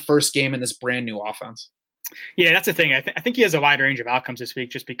in the first game in this brand new offense. Yeah, that's the thing. I think he has a wide range of outcomes this week,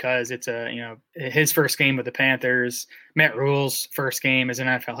 just because it's his first game with the Panthers. Matt Rule's first game as an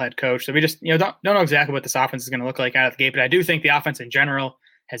NFL head coach. So we just don't know exactly what this offense is going to look like out of the gate. But I do think the offense in general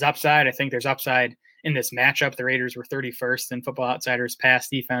has upside. I think there's upside in this matchup. The Raiders were 31st in Football Outsiders pass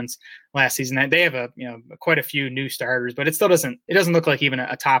defense last season. They have quite a few new starters, but it doesn't look like even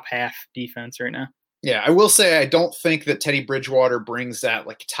a top half defense right now. Yeah, I will say I don't think that Teddy Bridgewater brings that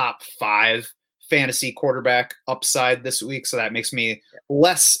like top 5 fantasy quarterback upside this week. So that makes me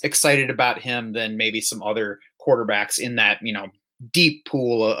less excited about him than maybe some other quarterbacks in that, deep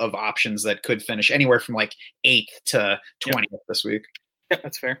pool of options that could finish anywhere from like 8th to 20th this week. Yep,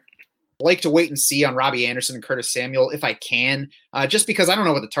 that's fair. I like to wait and see on Robbie Anderson and Curtis Samuel if I can, just because I don't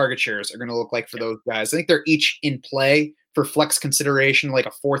know what the target shares are going to look like for those guys. I think they're each in play for flex consideration, like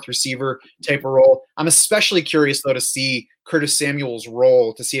a 4th receiver type of role. I'm especially curious, though, to see Curtis Samuel's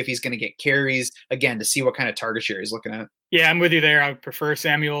role, to see if he's going to get carries, again, to see what kind of target share he's looking at. Yeah, I'm with you there. I would prefer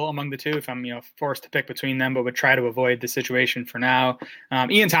Samuel among the two if I'm, forced to pick between them, but would try to avoid the situation for now.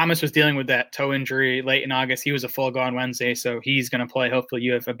 Ian Thomas was dealing with that toe injury late in August. He was a full go on Wednesday, so he's going to play. Hopefully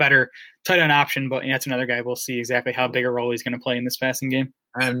you have a better tight end option, but that's another guy. We'll see exactly how big a role he's going to play in this passing game.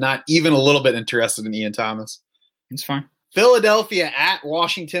 I'm not even a little bit interested in Ian Thomas. It's fine. Philadelphia at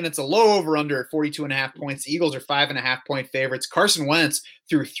Washington. It's a low over-under at 42.5 points. The Eagles are 5.5-point favorites. Carson Wentz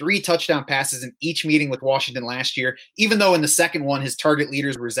threw 3 touchdown passes in each meeting with Washington last year, even though in the second one, his target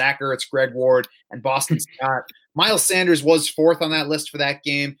leaders were Zach Ertz, Greg Ward, and Boston Scott. Miles Sanders was 4th on that list for that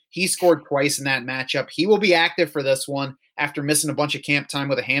game. He scored twice in that matchup. He will be active for this one after missing a bunch of camp time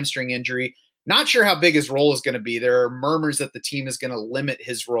with a hamstring injury. Not sure how big his role is going to be. There are murmurs that the team is going to limit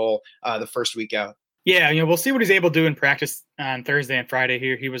his role the first week out. Yeah, we'll see what he's able to do in practice on Thursday and Friday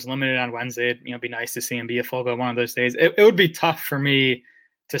here. He was limited on Wednesday. It'd be nice to see him be a full go one of those days. It would be tough for me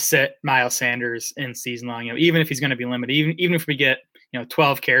to sit Miles Sanders in season long, even if he's going to be limited, even if we get,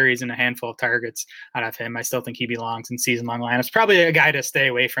 12 carries and a handful of targets out of him, I still think he belongs in season long lineups. Probably a guy to stay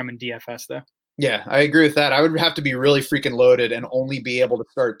away from in DFS though. Yeah, I agree with that. I would have to be really freaking loaded and only be able to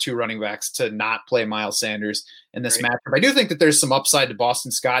start 2 running backs to not play Miles Sanders in this matchup. I do think that there's some upside to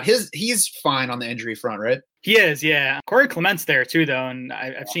Boston Scott. He's fine on the injury front, right? He is, yeah. Corey Clement's there too, though, and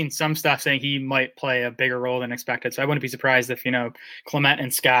I've seen some stuff saying he might play a bigger role than expected. So I wouldn't be surprised if, Clement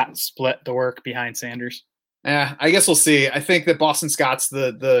and Scott split the work behind Sanders. Yeah, I guess we'll see. I think that Boston Scott's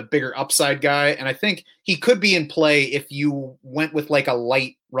the bigger upside guy, and I think he could be in play if you went with like a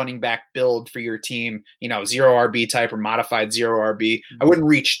light running back build for your team, 0 RB type or modified 0 RB. I wouldn't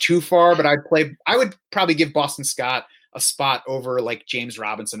reach too far, but I would probably give Boston Scott a spot over like James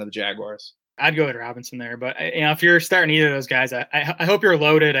Robinson of the Jaguars. I'd go with Robinson there, but if you're starting either of those guys, I hope you're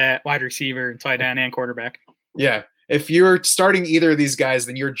loaded at wide receiver and tight end and quarterback. Yeah. If you're starting either of these guys,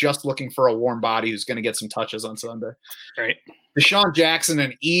 then you're just looking for a warm body who's going to get some touches on Sunday. Right. Deshaun Jackson,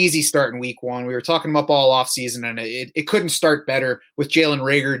 an easy start in week 1. We were talking him up all offseason, and it couldn't start better with Jalen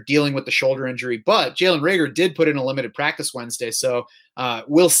Reagor dealing with the shoulder injury. But Jalen Reagor did put in a limited practice Wednesday, so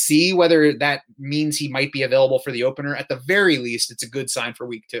we'll see whether that means he might be available for the opener. At the very least, it's a good sign for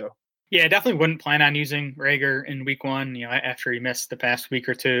week 2. Yeah, definitely wouldn't plan on using Reagor in week 1. After he missed the past week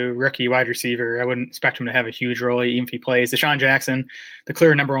or two, rookie wide receiver, I wouldn't expect him to have a huge role even if he plays. Deshaun Jackson, the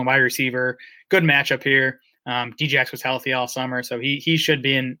clear number 1 wide receiver, good matchup here. Djax was healthy all summer, so he should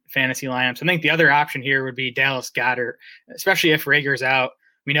be in fantasy lineups. I think the other option here would be Dallas Goedert, especially if Rager's out.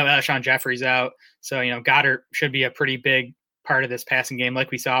 We know Alshon Jeffrey's out, so Goddard should be a pretty big part of this passing game, like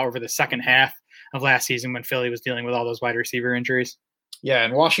we saw over the second half of last season when Philly was dealing with all those wide receiver injuries. Yeah,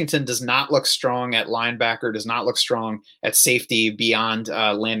 and Washington does not look strong at linebacker, does not look strong at safety beyond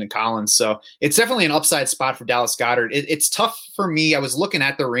Landon Collins. So it's definitely an upside spot for Dallas Goedert. It's tough for me. I was looking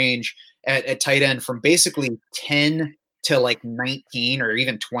at the range at tight end from basically 10 to like 19 or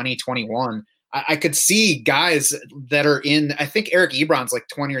even 20, 21. I could see guys that are in, I think Eric Ebron's like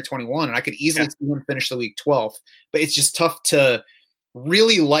 20 or 21, and I could easily see him finish the week 12th. But it's just tough to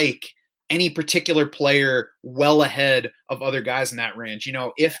really like any particular player well ahead of other guys in that range.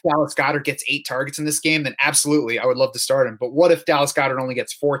 If Dallas Goedert gets 8 targets in this game, then absolutely, I would love to start him. But what if Dallas Goedert only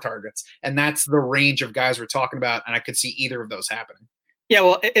gets 4 targets? And that's the range of guys we're talking about, and I could see either of those happening. Yeah,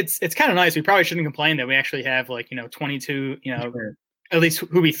 well, it's kind of nice. We probably shouldn't complain that we actually have 22, at least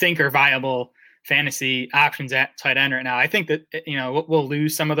who we think are viable fantasy options at tight end right now. I think that, we'll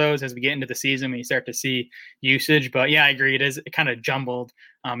lose some of those as we get into the season when you start to see usage. But yeah, I agree. It kind of jumbled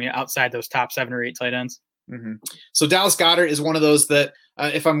outside those top 7 or 8 tight ends. Mm-hmm. So Dallas Goedert is one of those that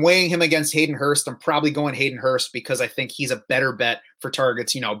if I'm weighing him against Hayden Hurst, I'm probably going Hayden Hurst because I think he's a better bet for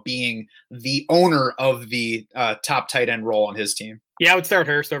targets, being the owner of the top tight end role on his team. Yeah, I would start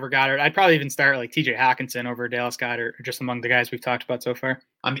Hurst over Goddard. I'd probably even start like TJ Hawkinson over Dallas Goedert, just among the guys we've talked about so far.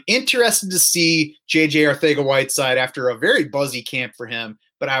 I'm interested to see JJ Arcega-Whiteside after a very buzzy camp for him,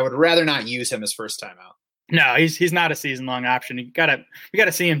 but I would rather not use him his first time out. No, he's not a season long option. We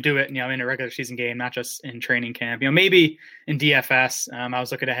gotta see him do it, in a regular season game, not just in training camp. Maybe in DFS. I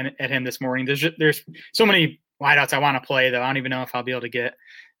was looking at him this morning. There's so many wideouts I want to play though. I don't even know if I'll be able to get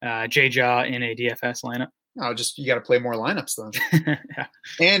J Jaw in a DFS lineup. No, you got to play more lineups then. Yeah.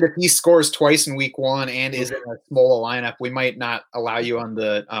 And if he scores twice in week 1 and is in a smaller lineup, we might not allow you on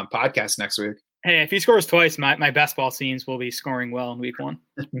the podcast next week. Hey, if he scores twice, my best ball scenes will be scoring well in week 1.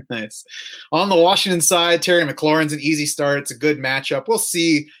 Nice. On the Washington side, Terry McLaurin's an easy start. It's a good matchup. We'll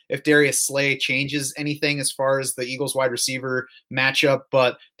see if Darius Slay changes anything as far as the Eagles wide receiver matchup,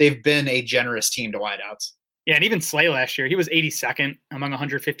 but they've been a generous team to wideouts. Yeah, and even Slay last year, he was 82nd among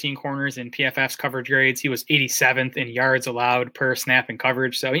 115 corners in PFF's coverage grades. He was 87th in yards allowed per snap and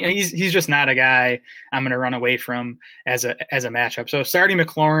coverage. So he's just not a guy I'm going to run away from as a matchup. So starting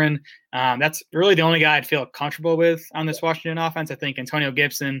McLaurin, that's really the only guy I'd feel comfortable with on this Washington offense. I think Antonio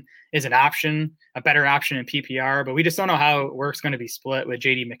Gibson is an option, a better option in PPR, but we just don't know how work's going to be split with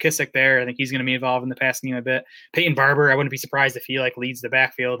J.D. McKissick there. I think he's going to be involved in the passing game a bit. Peyton Barber, I wouldn't be surprised if he leads the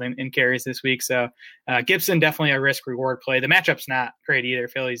backfield and carries this week. So Gibson definitely a risk reward play. The matchup's not great either.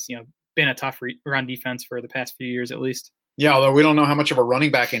 Philly's been a tough run defense for the past few years at least. Yeah, although we don't know how much of a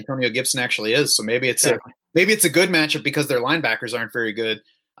running back Antonio Gibson actually is, so maybe it's a good matchup because their linebackers aren't very good.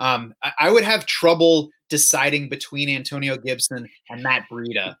 I would have trouble deciding between Antonio Gibson and Matt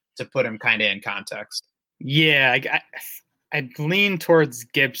Breida to put him kind of in context. Yeah, I'd lean towards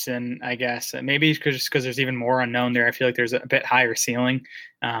Gibson, I guess. Maybe just because there's even more unknown there. I feel like there's a bit higher ceiling.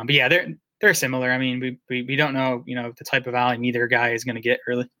 But yeah, they're similar. I mean, we don't know, the type of volume either guy is going to get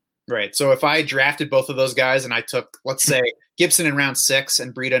really. Right. So if I drafted both of those guys and I took, let's say, Gibson in round 6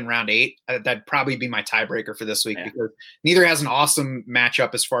 and Breida in round 8, that'd probably be my tiebreaker for this week because neither has an awesome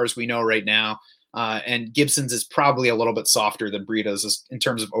matchup as far as we know right now. And Gibson's is probably a little bit softer than Breida's in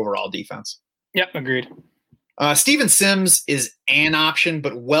terms of overall defense. Yep, agreed. Steven Sims is an option,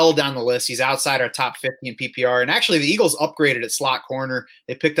 but well down the list. He's outside our top 50 in PPR. And actually, the Eagles upgraded at slot corner.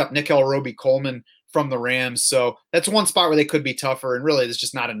 They picked up Nickel Roby-Coleman from the Rams. So that's one spot where they could be tougher. And really, there's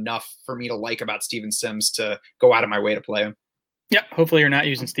just not enough for me to like about Steven Sims to go out of my way to play him. Yep. Hopefully you're not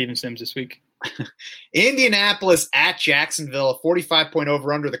using Steven Sims this week. Indianapolis at Jacksonville, 45-point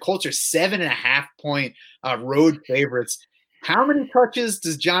over-under. The Colts are 7.5-point road favorites. How many touches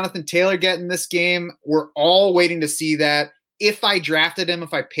does Jonathan Taylor get in this game? We're all waiting to see that. If I drafted him,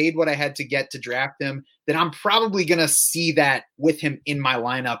 if I paid what I had to get to draft him, then I'm probably going to see that with him in my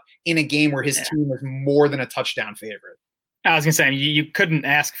lineup in a game where his team is more than a touchdown favorite. I was going to say, you couldn't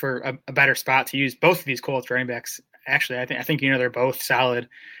ask for a better spot to use both of these Colts running backs. Actually, I think they're both solid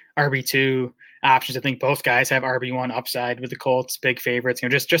RB2 options. I think both guys have RB1 upside with the Colts, big favorites.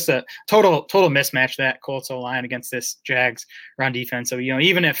 Just a total mismatch that Colts O-line against this Jags run defense. So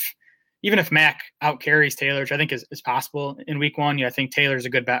even if Mac out carries Taylor, which I think is possible in week 1, I think Taylor's a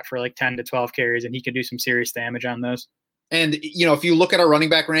good bet for 10 to 12 carries, and he could do some serious damage on those. And, if you look at our running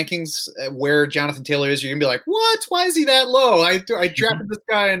back rankings where Jonathan Taylor is, you're going to be like, what? Why is he that low? I drafted this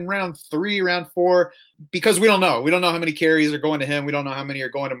guy in round 3, round 4, because we don't know. We don't know how many carries are going to him. We don't know how many are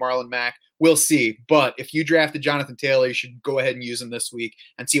going to Marlon Mack. We'll see. But if you drafted Jonathan Taylor, you should go ahead and use him this week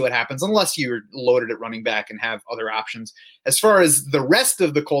and see what happens, unless you're loaded at running back and have other options. As far as the rest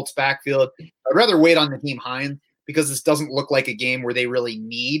of the Colts backfield, I'd rather wait on Naheem Hines, because this doesn't look like a game where they really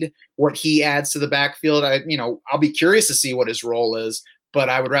need what he adds to the backfield. I'll be curious to see what his role is, but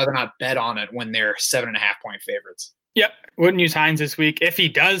I would rather not bet on it when they're 7.5-point favorites. Yep. Wouldn't use Hines this week. If he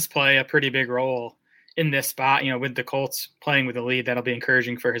does play a pretty big role in this spot, with the Colts playing with the lead, that'll be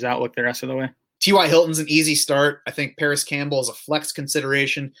encouraging for his outlook the rest of the way. T.Y. Hilton's an easy start. I think Paris Campbell is a flex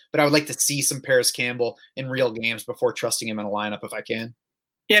consideration, but I would like to see some Paris Campbell in real games before trusting him in a lineup if I can.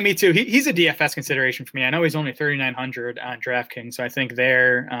 Yeah, me too. He's a DFS consideration for me. I know he's only 3,900 on DraftKings, so I think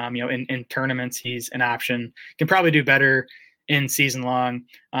there, in tournaments, he's an option. Can probably do better in season long.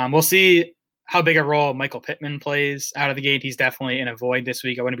 We'll see how big a role Michael Pittman plays out of the gate. He's definitely in a void this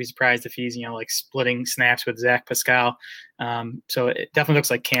week. I wouldn't be surprised if he's, splitting snaps with Zach Pascal. So it definitely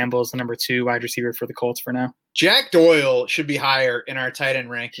looks like Campbell's the number 2 wide receiver for the Colts for now. Jack Doyle should be higher in our tight end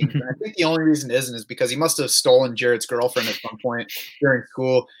rankings. And I think the only reason it isn't is because he must have stolen Jared's girlfriend at some point during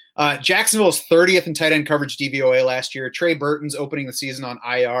school. Jacksonville's 30th in tight end coverage DVOA last year. Trey Burton's opening the season on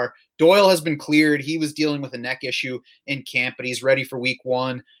IR. Doyle has been cleared. He was dealing with a neck issue in camp, but he's ready for week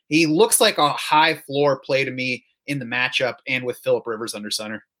 1. He looks like a high floor play to me in the matchup and with Phillip Rivers under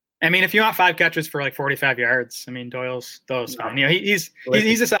center. I mean, if you want 5 catches for 45 yards, I mean, Doyle's fine. He's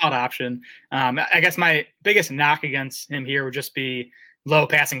a solid option. I guess my biggest knock against him here would just be low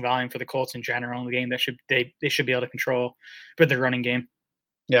passing volume for the Colts in general in the game. They should be able to control with the running game.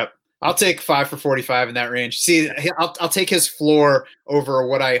 Yep. I'll take 5 for 45 in that range. See, I'll take his floor over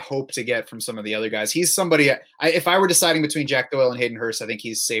what I hope to get from some of the other guys. He's somebody, if I were deciding between Jack Doyle and Hayden Hurst, I think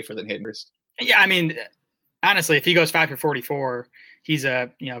he's safer than Hayden Hurst. Yeah, I mean, honestly, if he goes 5 for 44, he's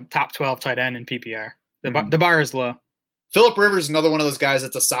a top 12 tight end in PPR. The bar is low. Phillip Rivers is another one of those guys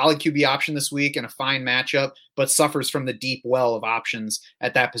that's a solid QB option this week and a fine matchup, but suffers from the deep well of options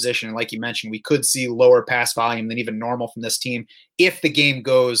at that position. And like you mentioned, we could see lower pass volume than even normal from this team if the game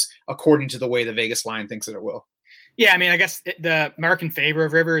goes according to the way the Vegas line thinks that it will. Yeah, I mean, I guess the mark in favor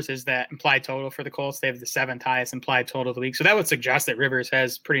of Rivers is that implied total for the Colts. They have the 7th highest implied total of the week. So that would suggest that Rivers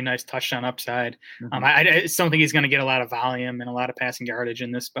has pretty nice touchdown upside. I just don't think he's going to get a lot of volume and a lot of passing yardage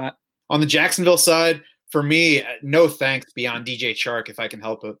in this spot. On the Jacksonville side, for me, no thanks beyond DJ Chark if I can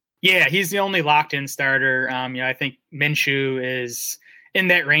help it. Yeah, he's the only locked-in starter. I think Minshew is in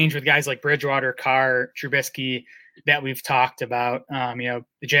that range with guys like Bridgewater, Carr, Trubisky that we've talked about. The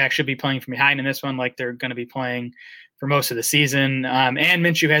Jacks should be playing from behind in this one like they're going to be playing for most of the season. And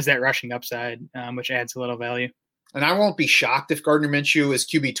Minshew has that rushing upside, which adds a little value. And I won't be shocked if Gardner Minshew is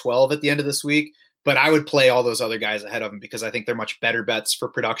QB 12 at the end of this week. But I would play all those other guys ahead of him because I think they're much better bets for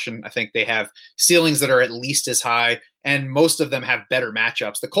production. I think they have ceilings that are at least as high, and most of them have better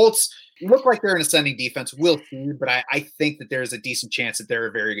matchups. The Colts look like they're an ascending defense. We'll see, but I think that there's a decent chance that they're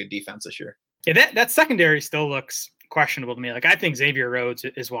a very good defense this year. Yeah, that secondary still looks questionable to me. Like, I think Xavier Rhodes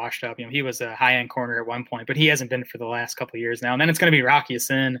is washed up. He was a high-end corner at one point, but he hasn't been for the last couple of years now. And then it's going to be Rocky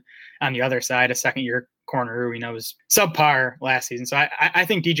Sin on the other side, a second-year corner who we know was subpar last season. So I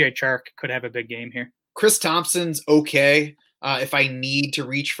think DJ Chark could have a big game here. Chris Thompson's okay if I need to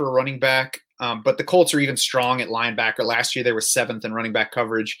reach for a running back. But the Colts are even strong at linebacker. Last year, they were 7th in running back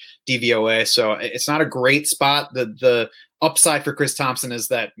coverage, DVOA. So it's not a great spot. The upside for Chris Thompson is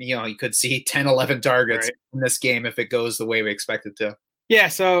that, you could see 10, 11 targets in this game if it goes the way we expect it to. Yeah,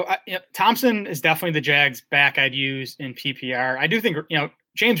 so Thompson is definitely the Jags back I'd use in PPR. I do think,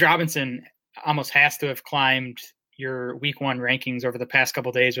 James Robinson almost has to have climbed your week 1 rankings over the past couple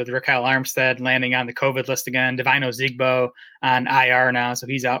of days with Raquel Armstead landing on the COVID list again, Divino Zigbo on IR now, so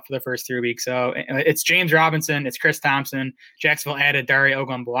he's out for the first 3 weeks. So it's James Robinson, it's Chris Thompson. Jacksonville added Dare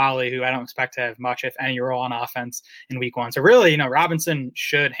Ogunbowale, who I don't expect to have much, if any, role on offense in week 1. So really, Robinson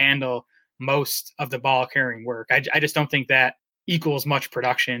should handle most of the ball carrying work. I just don't think that equals much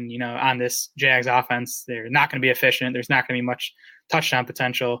production, on this Jags offense. They're not going to be efficient. There's not going to be much touchdown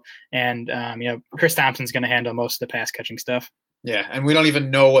potential. And, Chris Thompson's going to handle most of the pass catching stuff. Yeah. And we don't even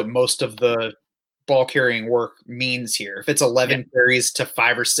know what most of the ball carrying work means here. If it's 11 carries to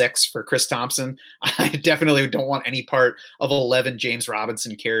 5 or 6 for Chris Thompson, I definitely don't want any part of 11 James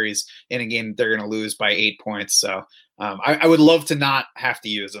Robinson carries in a game they're going to lose by 8 points. So I would love to not have to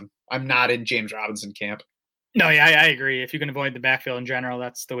use him. I'm not in James Robinson camp. No, yeah, I agree. If you can avoid the backfield in general,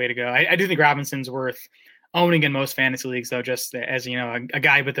 that's the way to go. I do think Robinson's worth owning in most fantasy leagues, though, just as, a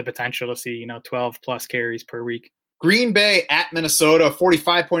guy with the potential to see, 12 plus carries per week. Green Bay at Minnesota,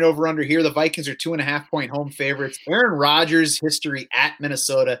 45-point over-under here. The Vikings are 2.5-point home favorites. Aaron Rodgers' history at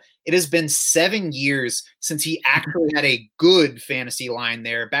Minnesota. It has been 7 years since he actually had a good fantasy line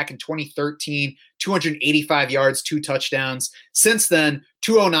there. Back in 2013, 285 yards, 2 touchdowns. Since then,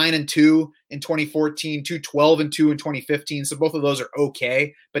 209-2 in 2014, 212-2 in 2015. So both of those are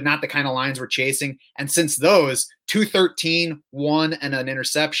okay, but not the kind of lines we're chasing. And since those, 213, 1 and an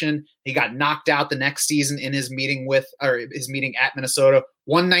interception. He got knocked out the next season in his meeting at Minnesota.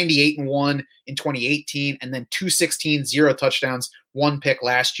 198-1 in 2018, and then 216, 0 touchdowns, 1 pick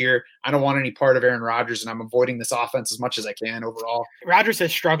last year. I don't want any part of Aaron Rodgers, and I'm avoiding this offense as much as I can overall. Rodgers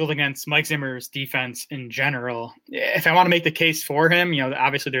has struggled against Mike Zimmer's defense in general. If I want to make the case for him,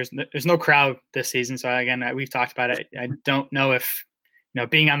 obviously there's no crowd this season. So again, we've talked about it. I don't know if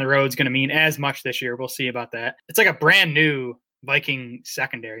being on the road is going to mean as much this year. We'll see about that. It's like a brand new Viking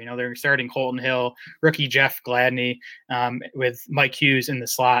secondary. They're starting Colton Hill, rookie Jeff Gladney, with Mike Hughes in the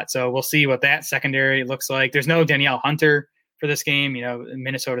slot. So we'll see what that secondary looks like. There's no Danielle Hunter for this game,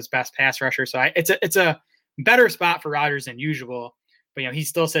 Minnesota's best pass rusher. So it's a better spot for Rodgers than usual, but he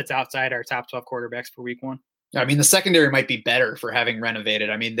still sits outside our top 12 quarterbacks for week 1. I mean, the secondary might be better for having renovated.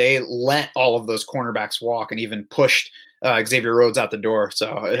 I mean, they let all of those cornerbacks walk and even pushed Xavier Rhodes out the door.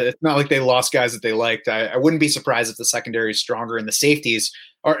 So it's not like they lost guys that they liked. I wouldn't be surprised if the secondary is stronger and the safeties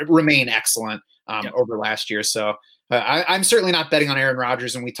remain excellent over last year. So I'm certainly not betting on Aaron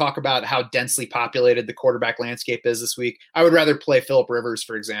Rodgers. And we talk about how densely populated the quarterback landscape is this week. I would rather play Phillip Rivers,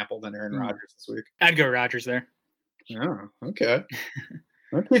 for example, than Aaron Rodgers this week. I'd go Rodgers there. Oh, okay.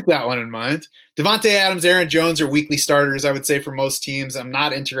 I'll keep that one in mind. Devontae Adams, Aaron Jones are weekly starters, I would say, for most teams. I'm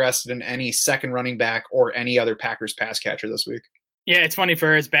not interested in any second running back or any other Packers pass catcher this week. Yeah, it's funny,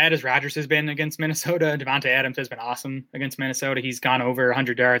 for as bad as Rodgers has been against Minnesota, Devontae Adams has been awesome against Minnesota. He's gone over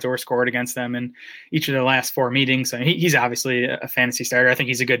 100 yards or scored against them in each of the last 4 meetings. So he's obviously a fantasy starter. I think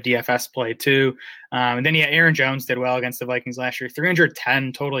he's a good DFS play too. And then Aaron Jones did well against the Vikings last year.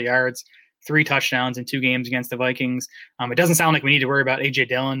 310 total yards, 3 touchdowns in 2 games against the Vikings. It doesn't sound like we need to worry about A.J.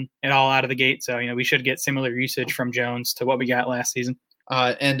 Dillon at all out of the gate. So, we should get similar usage from Jones to what we got last season.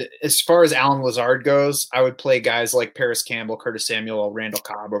 And as far as Allen Lazard goes, I would play guys like Paris Campbell, Curtis Samuel, Randall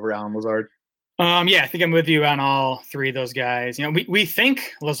Cobb over Allen Lazard. Yeah, I think I'm with you on all 3 of those guys. We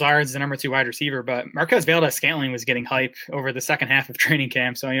think Lazard's the number 2 wide receiver, but Marquez Valdes-Scantling was getting hype over the second half of training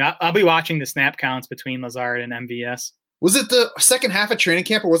camp. So, I'll be watching the snap counts between Lazard and MVS. Was it the second half of training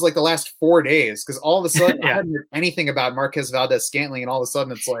camp, or was it like the last 4 days? Because all of a sudden I hadn't heard anything about Marquez Valdes-Scantling, and all of a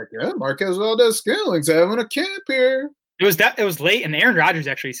sudden it's like, yeah, Marquez Valdes-Scantling's having a camp here. It was late, and Aaron Rodgers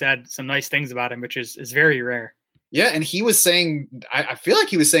actually said some nice things about him, which is very rare. Yeah, and he was saying, I feel like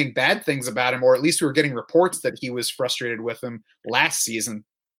he was saying bad things about him, or at least we were getting reports that he was frustrated with him last season.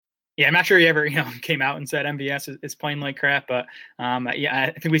 Yeah, I'm not sure he ever came out and said MVS is playing like crap, but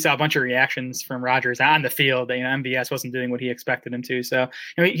yeah, I think we saw a bunch of reactions from Rodgers on the field that MVS wasn't doing what he expected him to. So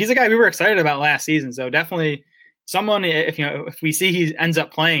he's a guy we were excited about last season. So definitely someone, if we see he ends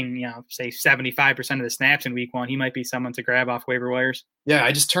up playing, say 75% of the snaps in week 1, he might be someone to grab off waiver wires. Yeah,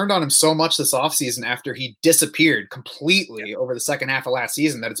 I just turned on him so much this offseason after he disappeared completely over the second half of last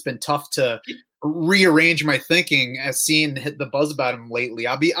season that it's been tough to rearrange my thinking as seeing the buzz about him lately.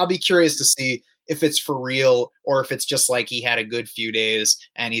 I'll be curious to see if it's for real or if it's just like he had a good few days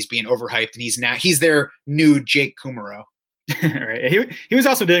and he's being overhyped and he's their new Jake Kumaro. Right. He was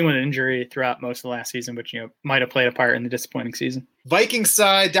also dealing with an injury throughout most of the last season, which might have played a part in the disappointing season. Vikings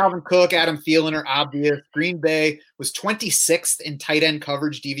side, Dalvin Cook, Adam Thielen are obvious. Green Bay was 26th in tight end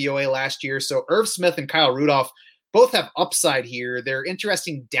coverage DVOA last year. So Irv Smith and Kyle Rudolph both have upside here. They're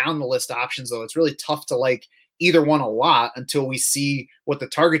interesting down the list options, though. It's really tough to like either one a lot until we see what the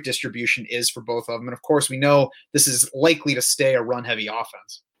target distribution is for both of them. And of course, we know this is likely to stay a run heavy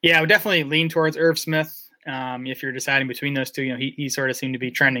offense. Yeah, I would definitely lean towards Irv Smith. If you're deciding between those two, he sort of seemed to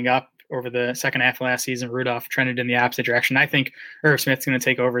be trending up over the second half of last season. Rudolph trended in the opposite direction. I think Irv Smith's going to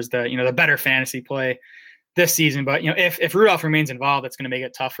take over as the better fantasy play this season. But if Rudolph remains involved, it's going to make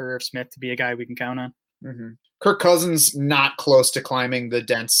it tough for Irv Smith to be a guy we can count on. Mm-hmm. Kirk Cousins not close to climbing the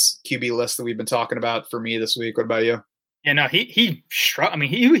dense QB list that we've been talking about for me this week. What about you? Yeah, no, he struggled. I mean,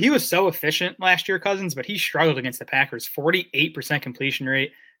 he was so efficient last year, Cousins, but he struggled against the Packers. 48% completion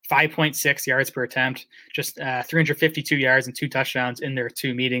rate, 5.6 yards per attempt, just 352 yards and 2 touchdowns in their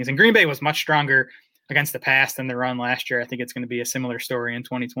 2 meetings. And Green Bay was much stronger against the pass than the run last year. I think it's going to be a similar story in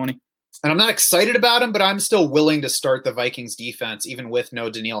 2020. And I'm not excited about him, but I'm still willing to start the Vikings defense, even with no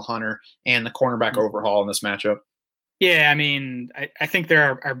Danielle Hunter and the cornerback overhaul in this matchup. Yeah, I mean, I think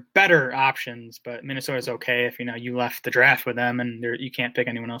there are better options, but Minnesota's okay if you left the draft with them and you can't pick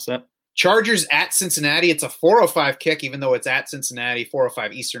anyone else up. Chargers at Cincinnati. It's a 4:05 kick, even though it's at Cincinnati,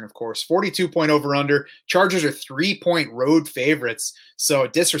 4:05 Eastern, of course. 42-point over-under. Chargers are 3-point road favorites, so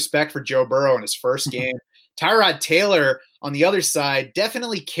disrespect for Joe Burrow in his first game. Tyrod Taylor on the other side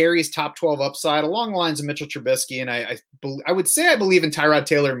definitely carries top 12 upside along the lines of Mitchell Trubisky, and I would say I believe in Tyrod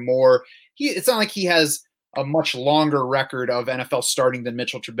Taylor more. It's not like he has a much longer record of NFL starting than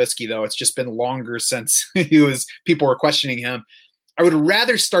Mitchell Trubisky, though. It's just been longer since people were questioning him. I would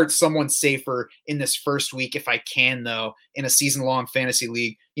rather start someone safer in this first week if I can, though, in a season-long fantasy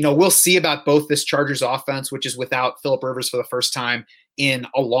league. We'll see about both this Chargers offense, which is without Phillip Rivers for the first time in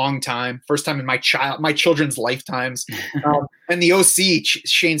a long time, first time in my children's lifetimes. And the OC,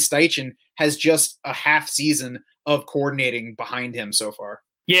 Shane Steichen, has just a half season of coordinating behind him so far.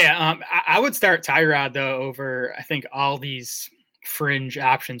 Yeah, I would start Tyrod, though, over, I think, all these fringe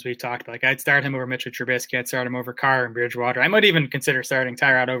options we've talked about. Like, I'd start him over Mitchell Trubisky. I'd start him over Carr and Bridgewater. I might even consider starting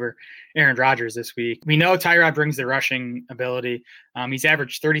Tyrod over Aaron Rodgers this week. We know Tyrod brings the rushing ability. He's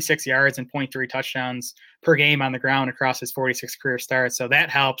averaged 36 yards and 0.3 touchdowns per game on the ground across his 46 career starts, so that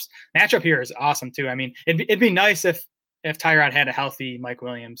helps. Matchup here is awesome, too. I mean, it'd be nice if Tyrod had a healthy Mike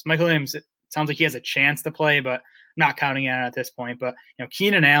Williams. Mike Williams, it sounds like he has a chance to play, but not counting on it at this point. But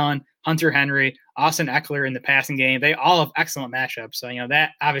Keenan Allen, Hunter Henry, Austin Eckler in the passing game, they all have excellent matchups. So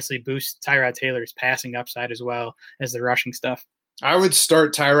that obviously boosts Tyrod Taylor's passing upside as well as the rushing stuff. I would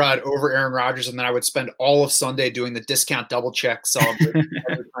start Tyrod over Aaron Rodgers, and then I would spend all of Sunday doing the discount double check celebrating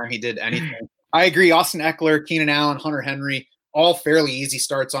every time he did anything. I agree. Austin Eckler, Keenan Allen, Hunter Henry, all fairly easy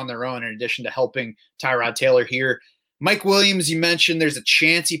starts on their own in addition to helping Tyrod Taylor here. Mike Williams, you mentioned there's a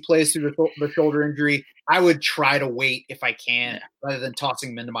chance he plays through the shoulder injury. I would try to wait if I can, rather than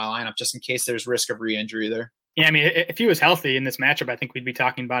tossing him into my lineup just in case there's risk of re-injury there. Yeah, I mean, if he was healthy in this matchup, I think we'd be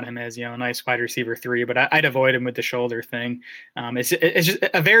talking about him as, a nice wide receiver 3, but I'd avoid him with the shoulder thing. It's just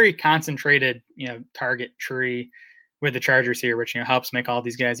a very concentrated, target tree with the Chargers here, which, helps make all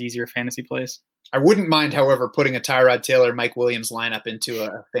these guys easier fantasy plays. I wouldn't mind, however, putting a Tyrod Taylor, Mike Williams lineup into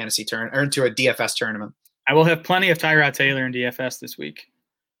a fantasy or into a DFS tournament. I will have plenty of Tyrod Taylor in DFS this week.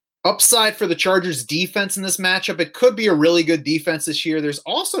 Upside for the Chargers defense in this matchup, it could be a really good defense this year. There's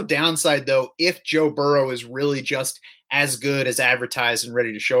also downside, though, if Joe Burrow is really just as good as advertised and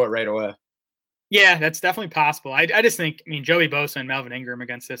ready to show it right away. Yeah, that's definitely possible. I just think, Joey Bosa and Melvin Ingram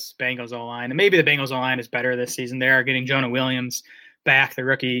against this Bengals O-line, and maybe the Bengals O-line is better this season. They are getting Jonah Williams back, the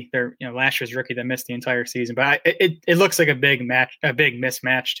rookie, their last year's rookie that missed the entire season. But it looks like a big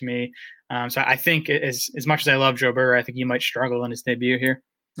mismatch to me. So I think as much as I love Joe Burrow, I think he might struggle in his debut here.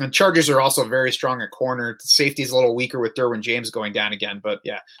 And Chargers are also very strong at corner. The safety's a little weaker with Derwin James going down again. But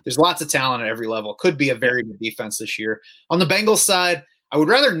yeah, there's lots of talent at every level. Could be a very good defense this year. On the Bengals side, I would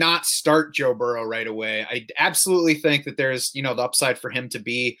rather not start Joe Burrow right away. I absolutely think that there's, the upside for him to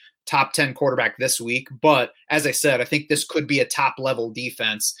be top 10 quarterback this week. But as I said, I think this could be a top level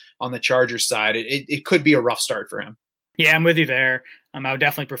defense on the Chargers side. It could be a rough start for him. Yeah, I'm with you there. I would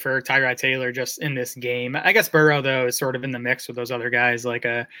definitely prefer Tyrod Taylor just in this game. I guess Burrow, though, is sort of in the mix with those other guys like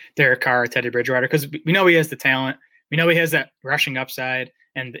Derek Carr, Teddy Bridgewater, because we know he has the talent. We know he has that rushing upside,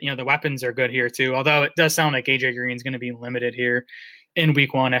 and the weapons are good here too. Although it does sound like AJ Green's going to be limited here in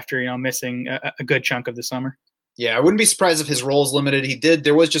week 1 after missing a good chunk of the summer. Yeah, I wouldn't be surprised if his role is limited.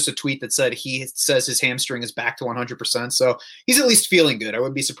 There was just a tweet that said he says his hamstring is back to 100%. So he's at least feeling good. I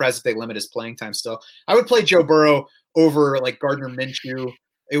wouldn't be surprised if they limit his playing time still. I would play Joe Burrow over like Gardner Minshew.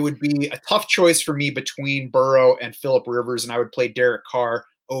 It would be a tough choice for me between Burrow and Phillip Rivers, and I would play Derek Carr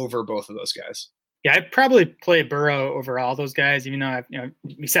over both of those guys. Yeah, I'd probably play Burrow over all those guys, even though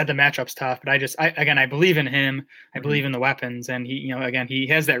we said the matchup's tough. But I believe in him. I believe in the weapons, and he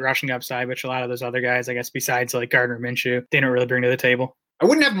has that rushing upside, which a lot of those other guys, I guess, besides like Gardner Minshew, they don't really bring to the table. I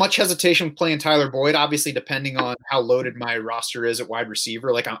wouldn't have much hesitation playing Tyler Boyd, obviously, depending on how loaded my roster is at wide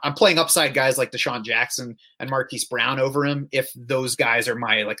receiver. Like I'm playing upside guys like Deshaun Jackson and Marquise Brown over him if those guys are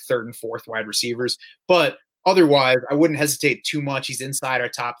my like 3rd and 4th wide receivers. But otherwise, I wouldn't hesitate too much. He's inside our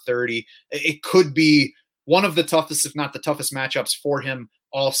top 30. It could be one of the toughest, if not the toughest matchups for him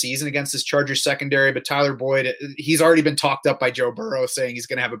all season against this Chargers secondary. But Tyler Boyd, he's already been talked up by Joe Burrow saying he's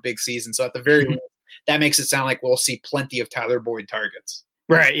going to have a big season. So at the very least, that makes it sound like we'll see plenty of Tyler Boyd targets.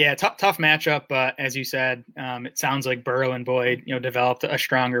 Right. Yeah. Tough matchup. But as you said, it sounds like Burrow and Boyd, developed a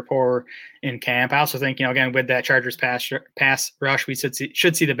strong rapport in camp. I also think, again, with that Chargers pass rush, we should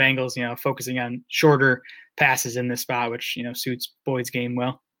see the Bengals, focusing on shorter passes in this spot, which, suits Boyd's game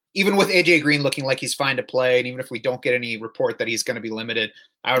well. Even with AJ Green looking like he's fine to play, and even if we don't get any report that he's going to be limited,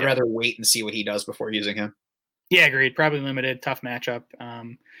 I would rather wait and see what he does before using him. Yeah, agreed. Probably limited. Tough matchup.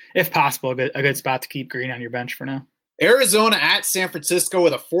 If possible, a good spot to keep Green on your bench for now. Arizona at San Francisco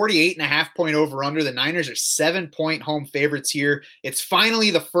with a 48.5 point over under. The Niners are 7-point home favorites here. It's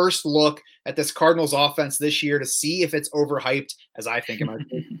finally the first look at this Cardinals offense this year to see if it's overhyped, as I think it might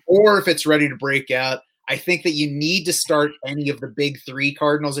be, or if it's ready to break out. I think that you need to start any of the big 3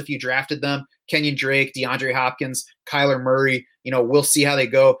 Cardinals if you drafted them. Kenyon Drake, DeAndre Hopkins, Kyler Murray. We'll see how they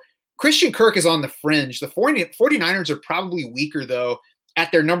go. Christian Kirk is on the fringe. The 49ers are probably weaker, though, at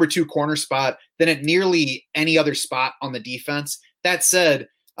their number 2 corner spot than at nearly any other spot on the defense. That said,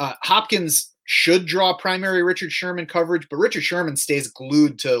 Hopkins should draw primary Richard Sherman coverage, but Richard Sherman stays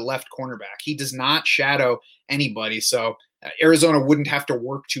glued to left cornerback. He does not shadow anybody. So Arizona wouldn't have to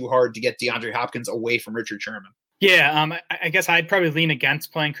work too hard to get DeAndre Hopkins away from Richard Sherman. Yeah, I guess I'd probably lean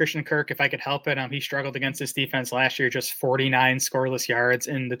against playing Christian Kirk if I could help it. He struggled against this defense last year, just 49 scoreless yards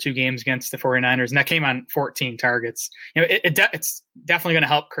in the 2 games against the 49ers, and that came on 14 targets. It's definitely going to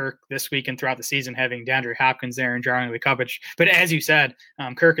help Kirk this week and throughout the season having DeAndre Hopkins there and drawing away coverage. But as you said,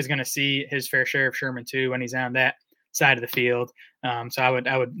 Kirk is going to see his fair share of Sherman too when he's on that side of the field. So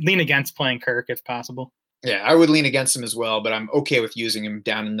I would lean against playing Kirk if possible. Yeah, I would lean against him as well, but I'm okay with using him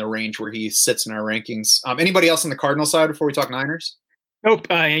down in the range where he sits in our rankings. Anybody else on the Cardinal side before we talk Niners? Nope.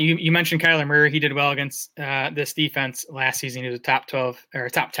 You mentioned Kyler Murray. He did well against this defense last season. He was a top 12 or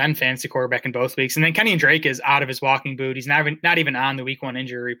top 10 fantasy quarterback in both weeks. And then Kenyon Drake is out of his walking boot. He's not even on the week 1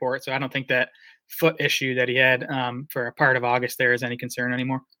 injury report. So I don't think that foot issue that he had for a part of August there is any concern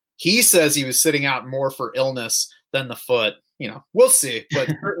anymore. He says he was sitting out more for illness than the foot. We'll see.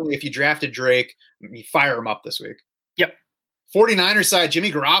 But certainly if you drafted Drake, you fire him up this week. Yep. 49ers side,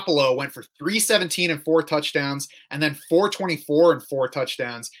 Jimmy Garoppolo went for 317 and 4 touchdowns, and then 424 and 4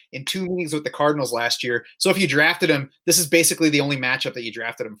 touchdowns in 2 meetings with the Cardinals last year. So if you drafted him, this is basically the only matchup that you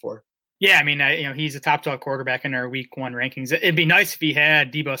drafted him for. Yeah, I mean, he's a top 12 quarterback in our week 1 rankings. It'd be nice if he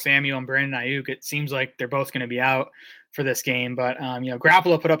had Deebo Samuel and Brandon Ayuk. It seems like they're both going to be out for this game, but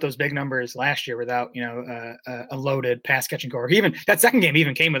Garoppolo put up those big numbers last year without a loaded pass catching core. Even that second game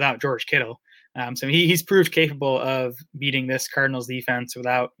even came without George Kittle. So he's proved capable of beating this Cardinals defense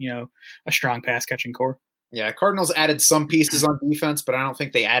without a strong pass catching core. Yeah, Cardinals added some pieces on defense, but I don't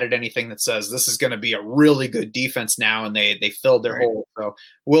think they added anything that says this is going to be a really good defense now, and they filled their hole. So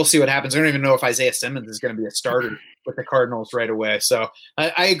we'll see what happens. I don't even know if Isaiah Simmons is going to be a starter with the Cardinals right away. So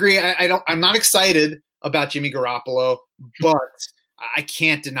I agree. I'm not excited about Jimmy Garoppolo, but I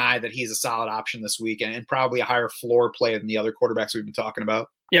can't deny that he's a solid option this week and probably a higher floor play than the other quarterbacks we've been talking about.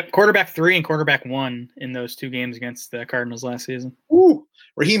 Yep, quarterback 3 and quarterback 1 in those 2 games against the Cardinals last season. Ooh.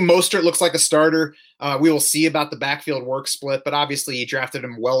 Raheem Mostert looks like a starter. We will see about the backfield work split, but obviously you drafted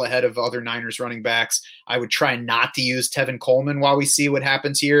him well ahead of other Niners running backs. I would try not to use Tevin Coleman while we see what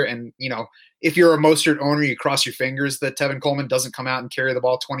happens here. And, if you're a Mostert owner, you cross your fingers that Tevin Coleman doesn't come out and carry the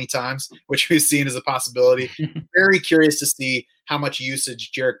ball 20 times, which we've seen as a possibility. Very curious to see how much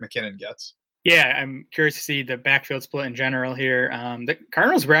usage Jerick McKinnon gets. Yeah, I'm curious to see the backfield split in general here. The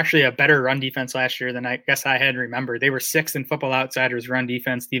Cardinals were actually a better run defense last year than I guess I had remembered. They were 6th in Football Outsiders run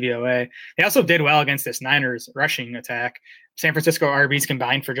defense, DVOA. They also did well against this Niners rushing attack. San Francisco RBs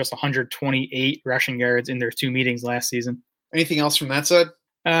combined for just 128 rushing yards in their 2 meetings last season. Anything else from that side?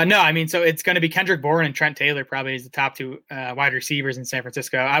 No, I mean, so it's going to be Kendrick Bourne and Trent Taylor probably as the top 2 wide receivers in San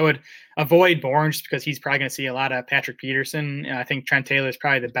Francisco. I would avoid Bourne just because he's probably going to see a lot of Patrick Peterson. I think Trent Taylor is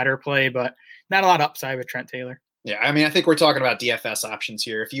probably the better play, but not a lot of upside with Trent Taylor. Yeah, I mean, I think we're talking about DFS options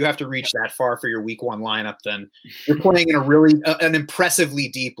here. If you have to reach that far for your week 1 lineup, then you're playing in an impressively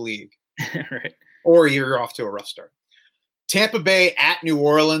deep league. Right. Or you're off to a rough start. Tampa Bay at New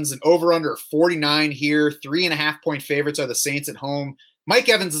Orleans, an over-under 49 here. 3.5-point favorites are the Saints at home. Mike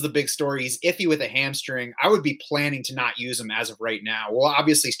Evans is the big story. He's iffy with a hamstring. I would be planning to not use him as of right now. We'll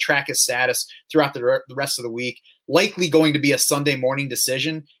obviously track his status throughout the rest of the week. Likely going to be a Sunday morning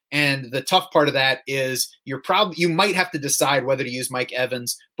decision. And the tough part of that is you might have to decide whether to use Mike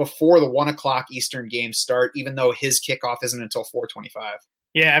Evans before the 1:00 Eastern games start, even though his kickoff isn't until 4:25.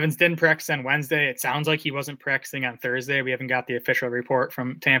 Yeah, Evans didn't practice on Wednesday. It sounds like he wasn't practicing on Thursday. We haven't got the official report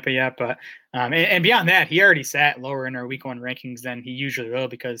from Tampa yet, but and beyond that, he already sat lower in our week 1 rankings than he usually will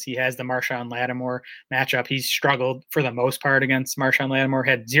because he has the Marshawn Lattimore matchup. He's struggled for the most part against Marshawn Lattimore.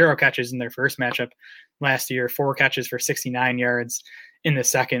 Had 0 catches in their first matchup last year, 4 catches for 69 yards in the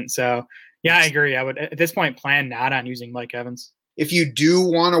second. So yeah, I agree. I would at this point plan not on using Mike Evans. If you do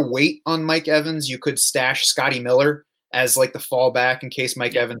want to wait on Mike Evans, you could stash Scotty Miller as like the fallback in case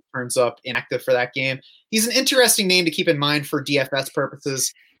Mike Evans turns up inactive for that game. He's an interesting name to keep in mind for DFS purposes.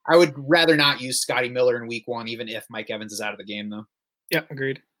 I would rather not use Scotty Miller in week 1, even if Mike Evans is out of the game, though. Yeah,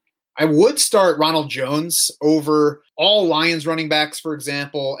 agreed. I would start Ronald Jones over all Lions running backs, for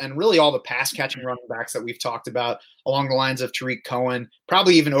example, and really all the pass-catching running backs that we've talked about along the lines of Tariq Cohen,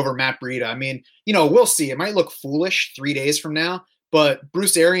 probably even over Matt Breida. I mean, we'll see. It might look foolish 3 days from now, but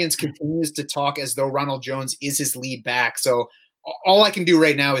Bruce Arians continues to talk as though Ronald Jones is his lead back. So all I can do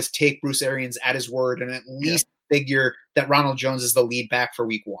right now is take Bruce Arians at his word and at least figure that Ronald Jones is the lead back for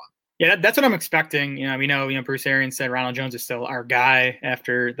week 1. Yeah, that's what I'm expecting. We know Bruce Arians said Ronald Jones is still our guy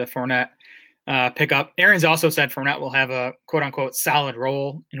after the Fournette pickup. Arians also said Fournette will have a quote unquote solid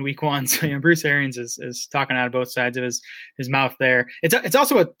role in week 1. So Bruce Arians is talking out of both sides of his mouth there. It's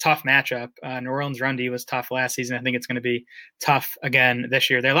also a tough matchup. New Orleans run D was tough last season. I think it's going to be tough again this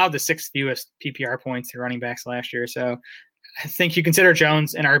year. They allowed the 6th fewest PPR points to running backs last year. So I think you consider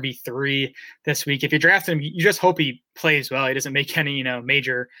Jones an RB3 this week. If you draft him, you just hope he plays well. He doesn't make any,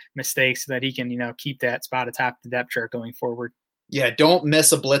 major mistakes so that he can, keep that spot atop the depth chart going forward. Yeah, don't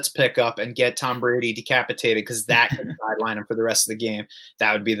miss a blitz pickup and get Tom Brady decapitated because that can sideline him for the rest of the game.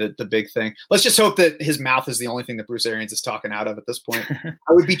 That would be the big thing. Let's just hope that his mouth is the only thing that Bruce Arians is talking out of at this point.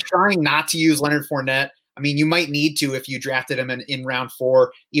 I would be trying not to use Leonard Fournette. I mean, you might need to if you drafted him in round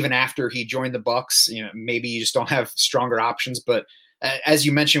 4, even after he joined the Bucs. Maybe you just don't have stronger options. But as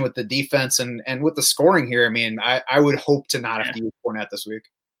you mentioned with the defense and with the scoring here, I mean, I would hope to not have to use Fournette this week.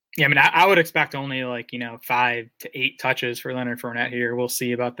 Yeah, I mean, I would expect only 5 to 8 touches for Leonard Fournette here. We'll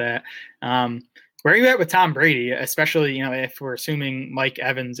see about that. Where are you at with Tom Brady, especially, if we're assuming Mike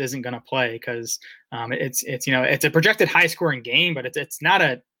Evans isn't going to play because it's a projected high scoring game, but it's not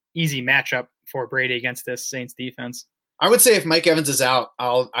a easy matchup for Brady against this Saints defense. I would say if Mike Evans is out,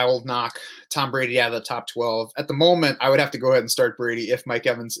 I will knock Tom Brady out of the top 12. At the moment, I would have to go ahead and start Brady if Mike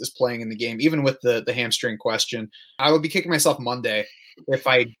Evans is playing in the game, even with the hamstring question. I would be kicking myself Monday if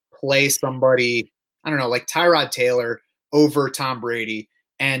I play somebody, I don't know, like Tyrod Taylor over Tom Brady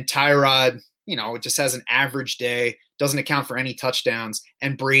and Tyrod, just has an average day, doesn't account for any touchdowns,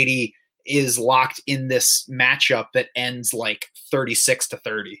 and Brady is locked in this matchup that ends like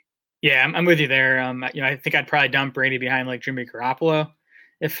 36-30. Yeah, I'm with you there. I think I'd probably dump Brady behind like Jimmy Garoppolo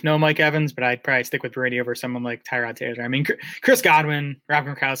if no Mike Evans, but I'd probably stick with Brady over someone like Tyrod Taylor. I mean, Chris Godwin, Rob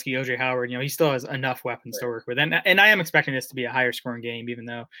Gronkowski, OJ Howard, he still has enough weapons to work with. And I am expecting this to be a higher scoring game, even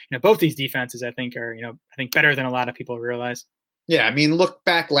though, both these defenses, I think, are, better than a lot of people realize. Yeah, I mean, look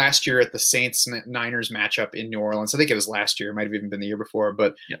back last year at the Saints-Niners matchup in New Orleans. I think it was last year. It might have even been the year before.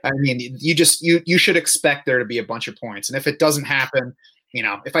 But, I mean, you should expect there to be a bunch of points. And if it doesn't happen,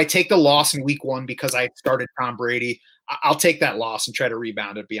 if I take the loss in week 1 because I started Tom Brady, I'll take that loss and try to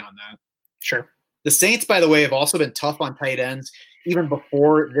rebound it beyond that. Sure. The Saints, by the way, have also been tough on tight ends even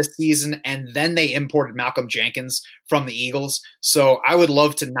before this season, and then they imported Malcolm Jenkins from the Eagles. So I would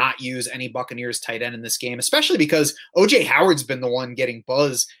love to not use any Buccaneers tight end in this game, especially because OJ Howard's been the one getting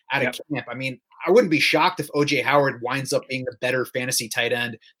buzz out of camp. I mean, I wouldn't be shocked if OJ Howard winds up being the better fantasy tight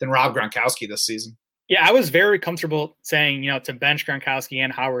end than Rob Gronkowski this season. Yeah, I was very comfortable saying, to bench Gronkowski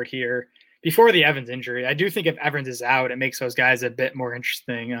and Howard here before the Evans injury. I do think if Evans is out, it makes those guys a bit more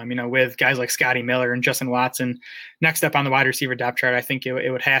interesting. With guys like Scotty Miller and Justin Watson next up on the wide receiver depth chart, I think it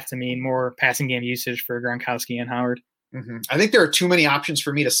would have to mean more passing game usage for Gronkowski and Howard. Mm-hmm. I think there are too many options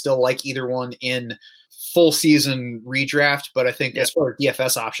for me to still like either one in full season redraft, but I think as far as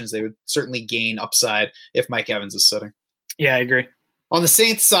DFS options, they would certainly gain upside if Mike Evans is sitting. Yeah, I agree. On the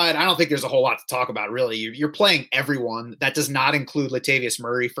Saints side, I don't think there's a whole lot to talk about, really. You're playing everyone. That does not include Latavius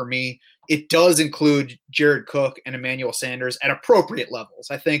Murray for me. It does include Jared Cook and Emmanuel Sanders at appropriate levels.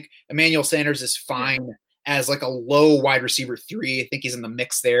 I think Emmanuel Sanders is fine as like a low wide receiver 3. I think he's in the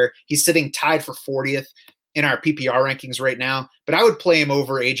mix there. He's sitting tied for 40th in our PPR rankings right now, but I would play him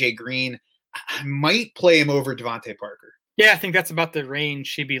over AJ Green. I might play him over Devontae Parker. Yeah, I think that's about the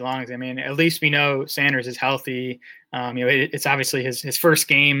range he belongs. I mean, at least we know Sanders is healthy. It's obviously his first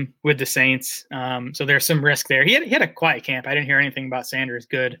game with the Saints, so there's some risk there. He had a quiet camp. I didn't hear anything about Sanders,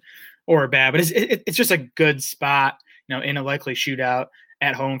 good or bad, but it's just a good spot, in a likely shootout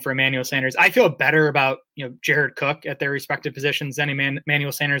at home for Emmanuel Sanders. I feel better about Jared Cook at their respective positions than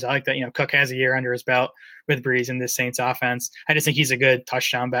Emmanuel Sanders. I like that Cook has a year under his belt with Breeze in this Saints offense. I just think he's a good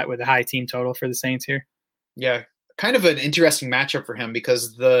touchdown bet with a high team total for the Saints here. Yeah. Kind of an interesting matchup for him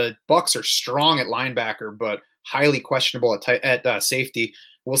because the Bucs are strong at linebacker, but highly questionable at safety.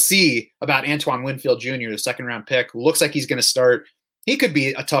 We'll see about Antoine Winfield Jr., the second-round pick. Looks like he's going to start. He could be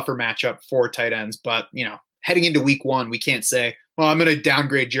a tougher matchup for tight ends, but heading into week 1, we can't say, well, I'm going to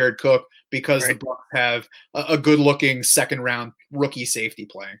downgrade Jared Cook because the Bucs have a good-looking second-round rookie safety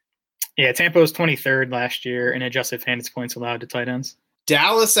playing. Yeah, Tampa was 23rd last year in adjusted fantasy points allowed to tight ends.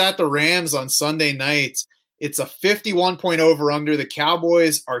 Dallas at the Rams on Sunday night. It's a 51-point over-under. The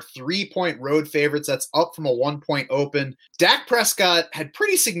Cowboys are 3-point road favorites. That's up from a 1-point open. Dak Prescott had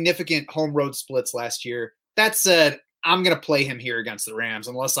pretty significant home road splits last year. That said, I'm going to play him here against the Rams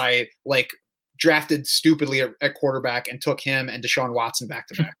unless I drafted stupidly at quarterback and took him and Deshaun Watson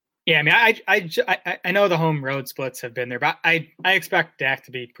back-to-back. Yeah, I mean, I know the home road splits have been there, but I expect Dak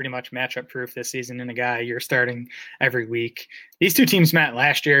to be pretty much matchup proof this season and a guy you're starting every week. These two teams met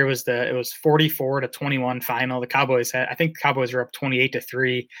last year. It was 44-21 final. I think the Cowboys were up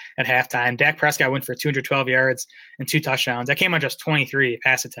 28-3 at halftime. Dak Prescott went for 212 yards and 2 touchdowns. That came on just 23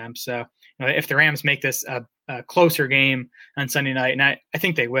 pass attempts. So if the Rams make this a closer game on Sunday night, and I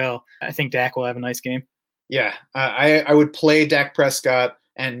think they will, I think Dak will have a nice game. Yeah, I would play Dak Prescott.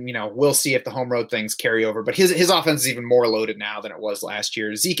 And, we'll see if the home road things carry over. But his offense is even more loaded now than it was last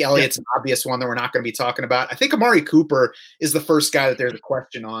year. Zeke Elliott's an obvious one that we're not going to be talking about. I think Amari Cooper is the first guy that there's a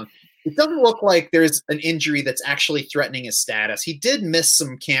question on. It doesn't look like there's an injury that's actually threatening his status. He did miss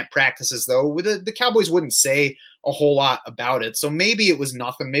some camp practices, though. The Cowboys wouldn't say a whole lot about it. So maybe it was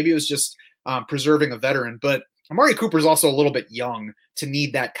nothing. Maybe it was just preserving a veteran. But Amari Cooper is also a little bit young to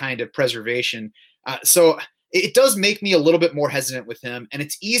need that kind of preservation. So it does make me a little bit more hesitant with him, and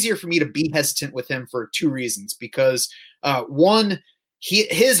it's easier for me to be hesitant with him for 2 reasons. Because one,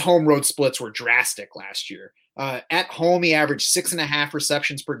 his home road splits were drastic last year. At home, he averaged 6.5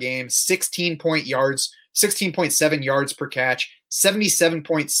 receptions per game, 16.7 yards per catch,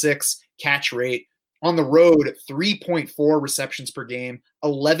 77.6 catch rate. On the road, 3.4 receptions per game,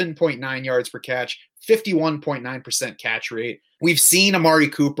 11.9 yards per catch, 51.9% catch rate. We've seen Amari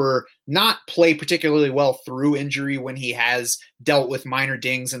Cooper not play particularly well through injury when he has dealt with minor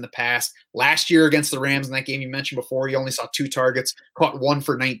dings in the past. Last year against the Rams in that game you mentioned before, he only saw 2 targets, caught 1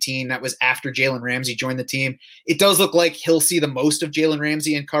 for 19. That was after Jalen Ramsey joined the team. It does look like he'll see the most of Jalen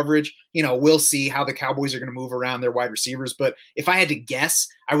Ramsey in coverage. We'll see how the Cowboys are going to move around their wide receivers. But if I had to guess,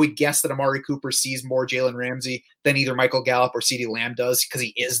 I would guess that Amari Cooper sees more Jalen Ramsey than either Michael Gallup or CeeDee Lamb does because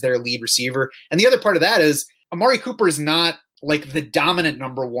he is their lead receiver. And the other part of that is Amari Cooper is not like the dominant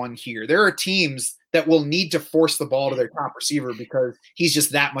number one here. There are teams that will need to force the ball to their top receiver because he's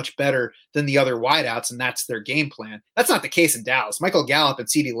just that much better than the other wideouts, and that's their game plan. That's not the case in Dallas. Michael Gallup and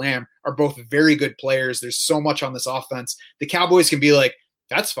CeeDee Lamb are both very good players. There's so much on this offense. The Cowboys can be like,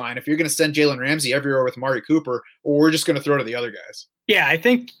 that's fine. If you're going to send Jalen Ramsey everywhere with Amari Cooper, or we're just going to throw to the other guys. Yeah, I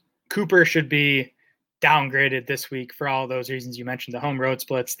think Cooper should be downgraded this week for all those reasons you mentioned, the home road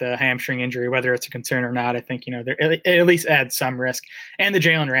splits, the hamstring injury, whether it's a concern or not. I think, it at least adds some risk, and the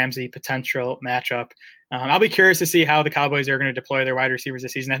Jalen Ramsey potential matchup. I'll be curious to see how the Cowboys are going to deploy their wide receivers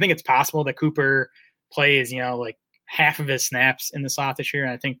this season. I think it's possible that Cooper plays, like half of his snaps in the slot this year.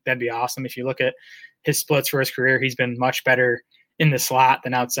 And I think that'd be awesome. If you look at his splits for his career, he's been much better in the slot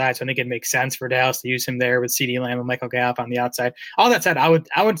than outside. So I think it makes sense for Dallas to use him there with CeeDee Lamb and Michael Gallup on the outside. All that said, I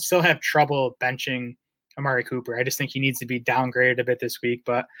would still have trouble benching Amari Cooper. I just think he needs to be downgraded a bit this week,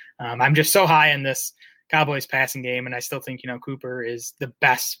 but I'm just so high in this Cowboys passing game, and I still think, Cooper is the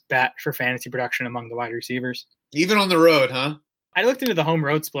best bet for fantasy production among the wide receivers. Even on the road, huh? I looked into the home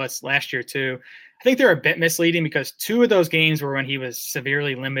road splits last year too. I think they're a bit misleading because 2 of those games were when he was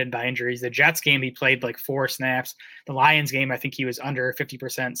severely limited by injuries. The Jets game, he played like 4 snaps. The Lions game, I think he was under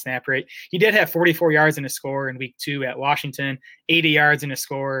 50% snap rate. He did have 44 yards in a score in week 2 at Washington, 80 yards in a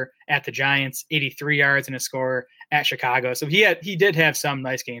score at the Giants, 83 yards in a score at Chicago. So he did have some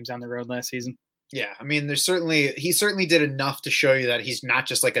nice games on the road last season. Yeah, I mean, he certainly did enough to show you that he's not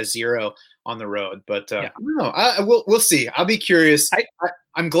just like a zero on the road. But yeah. I don't know. We'll see. I'll be curious.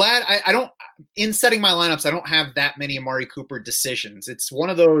 I'm glad I don't, in setting my lineups, I don't have that many Amari Cooper decisions. It's one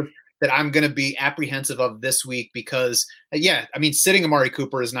of those that I'm going to be apprehensive of this week because, sitting Amari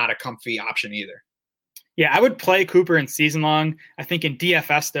Cooper is not a comfy option either. Yeah, I would play Cooper in season long. I think in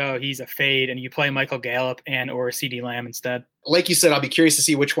DFS, though, he's a fade, and you play Michael Gallup and or CeeDee Lamb instead. Like you said, I'll be curious to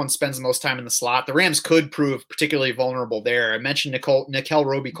see which one spends the most time in the slot. The Rams could prove particularly vulnerable there. I mentioned Nickel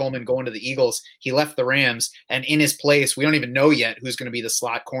Roby-Coleman going to the Eagles. He left the Rams, and in his place, we don't even know yet who's going to be the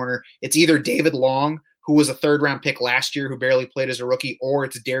slot corner. It's either David Long, who was a third-round pick last year, who barely played as a rookie, or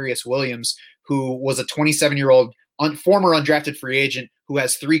it's Darius Williams, who was a 27-year-old former undrafted free agent who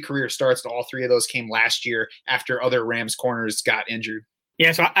has 3 career starts. All 3 of those came last year after other Rams corners got injured.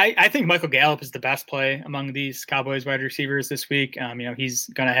 Yeah, so I think Michael Gallup is the best play among these Cowboys wide receivers this week. He's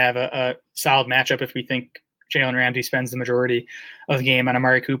going to have a solid matchup if we think Jalen Ramsey spends the majority of the game on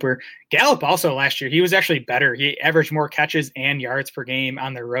Amari Cooper. Gallup also last year, he was actually better. He averaged more catches and yards per game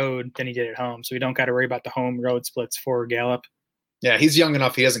on the road than he did at home. So we don't got to worry about the home road splits for Gallup. Yeah, he's young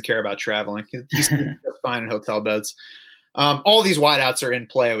enough. He doesn't care about traveling. He's just fine in hotel beds. All these wideouts are in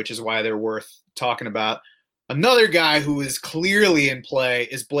play, which is why they're worth talking about. Another guy who is clearly in play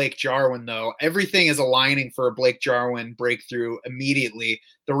is Blake Jarwin, though. Everything is aligning for a Blake Jarwin breakthrough immediately.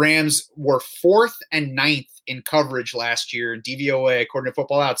 The Rams were 4th and 9th in coverage last year in DVOA, according to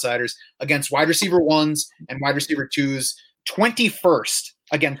Football Outsiders, against wide receiver 1s and wide receiver 2s, 21st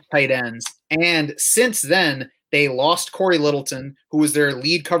against tight ends. And since then, they lost Corey Littleton, who was their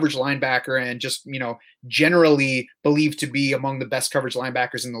lead coverage linebacker and just, generally believed to be among the best coverage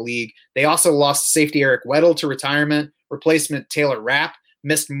linebackers in the league. They also lost safety Eric Weddle to retirement. Replacement Taylor Rapp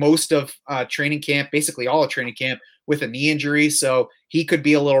missed most of training camp, basically all of training camp, with a knee injury. So he could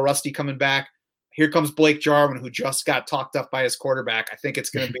be a little rusty coming back. Here comes Blake Jarwin, who just got talked up by his quarterback. I think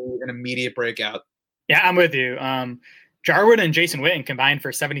it's going to be an immediate breakout. Yeah, I'm with you. Jarwin and Jason Witten combined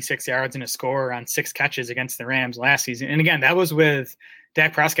for 76 yards and a score on 6 catches against the Rams last season. And again, that was with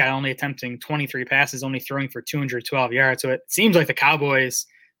Dak Prescott only attempting 23 passes, only throwing for 212 yards. So it seems like the Cowboys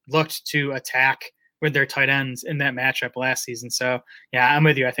looked to attack with their tight ends in that matchup last season. So yeah, I'm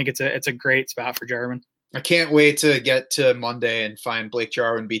with you. I think it's a great spot for Jarwin. I can't wait to get to Monday and find Blake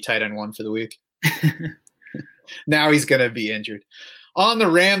Jarwin be tight end 1 for the week. Now he's going to be injured. On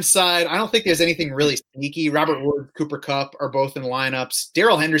the Rams side, I don't think there's anything really sneaky. Robert Woods, Cooper Kupp are both in lineups.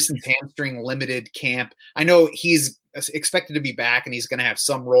 Darrell Henderson's hamstring limited camp. I know he's expected to be back and he's going to have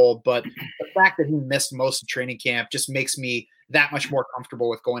some role, but the fact that he missed most of training camp just makes me that much more comfortable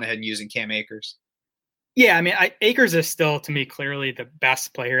with going ahead and using Cam Akers. Yeah, I mean, Akers is still, to me, clearly the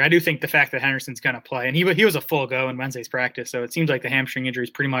best player. I do think the fact that Henderson's going to play, and he was a full go in Wednesday's practice, so it seems like the hamstring injury is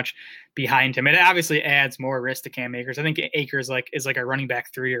pretty much behind him. It obviously adds more risk to Cam Akers. I think Akers is like a running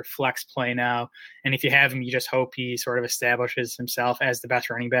back 3 or flex play now, and if you have him, you just hope he sort of establishes himself as the best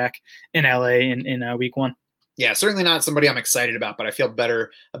running back in LA in week 1. Yeah, certainly not somebody I'm excited about, but I feel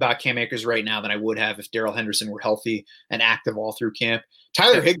better about Cam Akers right now than I would have if Darrell Henderson were healthy and active all through camp.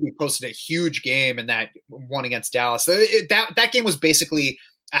 Tyler Higbee posted a huge game in that one against Dallas. That game was basically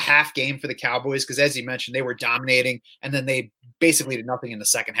a half game for the Cowboys because, as you mentioned, they were dominating, and then they basically did nothing in the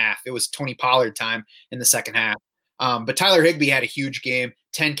second half. It was Tony Pollard time in the second half. But Tyler Higbee had a huge game,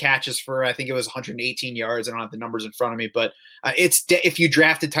 10 catches for, I think it was 118 yards. I don't have the numbers in front of me, but if you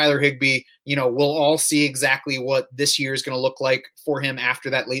drafted Tyler Higbee, we'll all see exactly what this year is going to look like for him after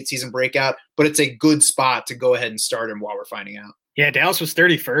that late season breakout, but it's a good spot to go ahead and start him while we're finding out. Yeah, Dallas was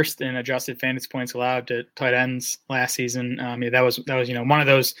 31st in adjusted fantasy points allowed to tight ends last season. That was one of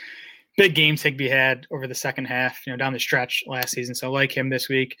those big games Higbee had over the second half, down the stretch last season. So I like him this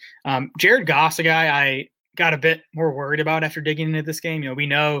week. Jared Goff's a guy I got a bit more worried about after digging into this game. We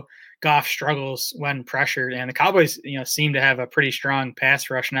know Goff struggles when pressured, and the Cowboys, seem to have a pretty strong pass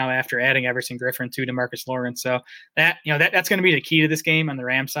rush now after adding Everson Griffin to DeMarcus Lawrence. So that's going to be the key to this game on the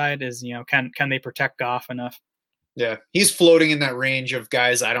Rams side is, can they protect Goff enough? Yeah, he's floating in that range of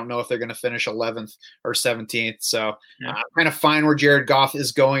guys. I don't know if they're going to finish 11th or 17th. So I'm kind of fine where Jared Goff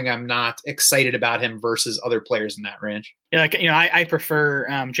is going. I'm not excited about him versus other players in that range. Yeah, I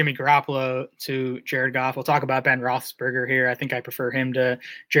prefer Jimmy Garoppolo to Jared Goff. We'll talk about Ben Roethlisberger here. I think I prefer him to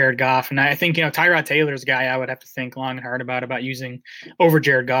Jared Goff. And I think, Tyrod Taylor's a guy I would have to think long and hard about using over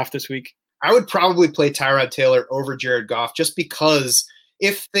Jared Goff this week. I would probably play Tyrod Taylor over Jared Goff just because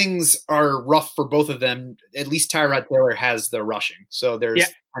if things are rough for both of them, at least Tyrod Taylor has the rushing. So there's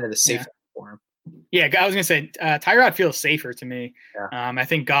kind of the safe for him. Yeah, I was going to say Tyrod feels safer to me. Yeah. I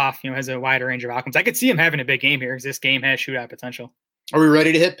think Goff, has a wider range of outcomes. I could see him having a big game here because this game has shootout potential. Are we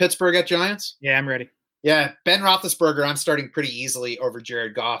ready to hit Pittsburgh at Giants? Yeah, I'm ready. Yeah, Ben Roethlisberger, I'm starting pretty easily over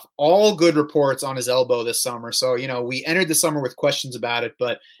Jared Goff. All good reports on his elbow this summer. So, we entered the summer with questions about it,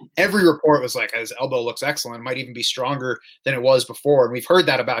 but every report was like, his elbow looks excellent. It might even be stronger than it was before. And we've heard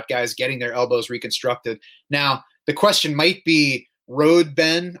that about guys getting their elbows reconstructed. Now, the question might be road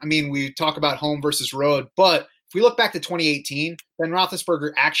Ben. I mean, we talk about home versus road, but if we look back to 2018, Ben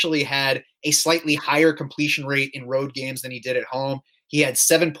Roethlisberger actually had a slightly higher completion rate in road games than he did at home. He had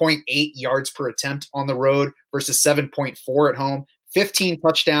 7.8 yards per attempt on the road versus 7.4 at home, 15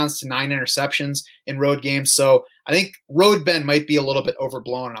 touchdowns to 9 interceptions in road games. So I think road Ben might be a little bit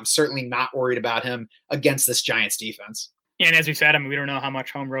overblown, and I'm certainly not worried about him against this Giants defense. And as we said, we don't know how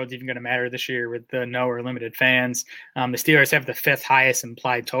much home road's even going to matter this year with the no or limited fans. The Steelers have the 5th highest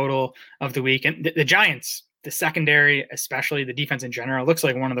implied total of the week. And the Giants, the secondary, especially the defense in general, looks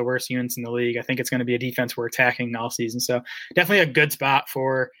like one of the worst units in the league. I think it's going to be a defense we're attacking all season. So definitely a good spot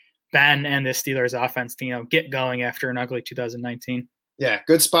for Ben and the Steelers offense to, get going after an ugly 2019. Yeah,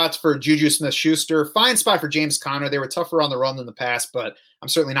 good spots for Juju Smith-Schuster. Fine spot for James Conner. They were tougher on the run than the pass, but I'm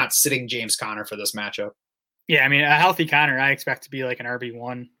certainly not sitting James Conner for this matchup. Yeah, a healthy Conner I expect to be like an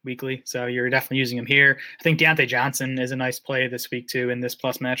RB1 weekly. So you're definitely using him here. I think Deontay Johnson is a nice play this week too in this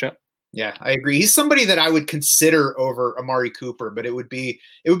plus matchup. Yeah, I agree. He's somebody that I would consider over Amari Cooper, but it would be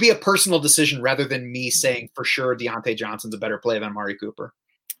a personal decision rather than me saying for sure Deontay Johnson's a better play than Amari Cooper.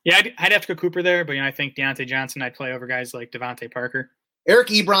 Yeah, I'd have to go Cooper there, but I think Deontay Johnson I'd play over guys like Devontae Parker. Eric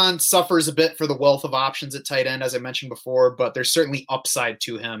Ebron suffers a bit for the wealth of options at tight end, as I mentioned before, but there's certainly upside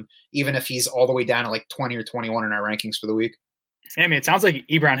to him, even if he's all the way down to like 20 or 21 in our rankings for the week. It sounds like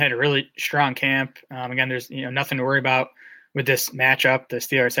Ebron had a really strong camp. Again, there's nothing to worry about with this matchup. The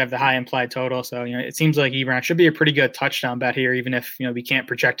Steelers have the high implied total, so it seems like Ebron should be a pretty good touchdown bet here, even if we can't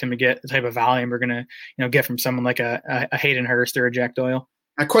project him to get the type of volume we're going to get from someone like a Hayden Hurst or a Jack Doyle.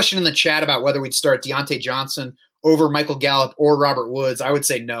 A question in the chat about whether we'd start Deontay Johnson over Michael Gallup or Robert Woods. I would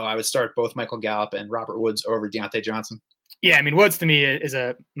say no. I would start both Michael Gallup and Robert Woods over Deontay Johnson. Yeah, Woods to me is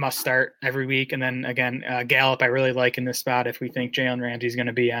a must start every week. And then again, Gallup I really like in this spot if we think Jalen Ramsey's going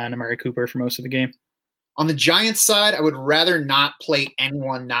to be on Amari Cooper for most of the game. On the Giants side, I would rather not play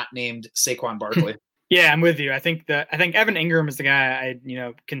anyone not named Saquon Barkley. Yeah, I'm with you. I think Evan Ingram is the guy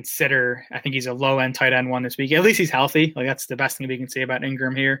I consider. I think he's a low end tight end one this week. At least he's healthy. Like that's the best thing we can say about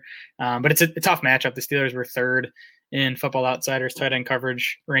Ingram here. But it's a tough matchup. The Steelers were 3rd in Football Outsiders tight end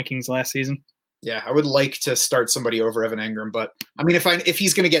coverage rankings last season. Yeah, I would like to start somebody over Evan Ingram, but if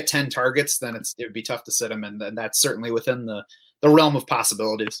he's going to get 10 targets, then it would be tough to sit him, and that's certainly within the realm of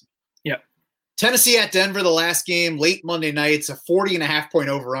possibilities. Yep. Tennessee at Denver, the last game, late Monday night. It's a 40.5-point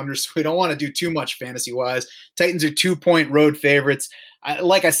over-under, so we don't want to do too much fantasy-wise. Titans are 2-point road favorites.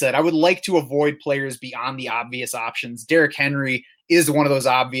 Like I said, I would like to avoid players beyond the obvious options. Derrick Henry is one of those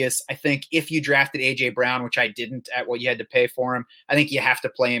obvious. I think if you drafted A.J. Brown, which I didn't at what you had to pay for him, I think you have to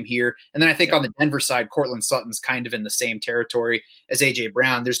play him here. And then I think on the Denver side, Courtland Sutton's kind of in the same territory as A.J.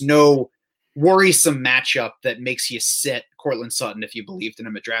 Brown. There's no worrisome matchup that makes you sit Courtland Sutton if you believed in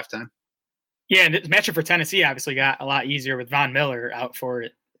him at draft time. Yeah, the matchup for Tennessee obviously got a lot easier with Von Miller out for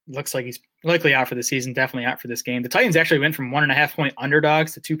it. Looks like he's likely out for the season, definitely out for this game. The Titans actually went from 1.5-point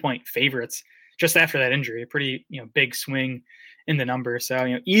underdogs to 2-point favorites just after that injury. A pretty, big swing in the numbers.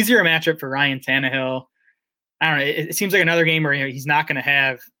 So, easier matchup for Ryan Tannehill. I don't know. It seems like another game where he's not going to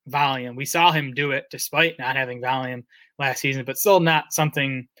have volume. We saw him do it despite not having volume last season, but still not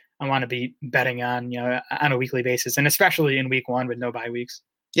something I want to be betting on, on a weekly basis, and especially in week 1 with no bye weeks.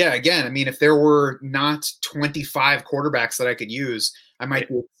 Yeah, again, I mean, if there were not 25 quarterbacks that I could use, I might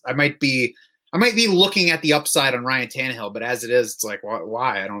be looking at the upside on Ryan Tannehill. But as it is, it's like,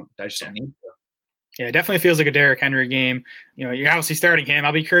 why? I just don't need to. Yeah, it definitely feels like a Derrick Henry game. You're obviously starting him.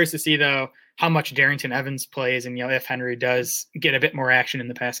 I'll be curious to see though how much Darrington Evans plays, and if Henry does get a bit more action in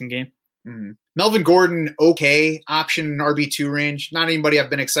the passing game. Mm-hmm. Melvin Gordon, okay option in RB2 range. Not anybody I've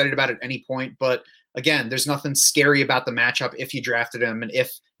been excited about at any point, but again, there's nothing scary about the matchup if you drafted him and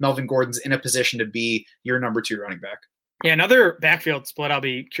if Melvin Gordon's in a position to be your number 2 running back. Yeah, another backfield split. I'll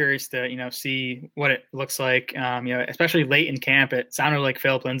be curious to see what it looks like. Especially late in camp, it sounded like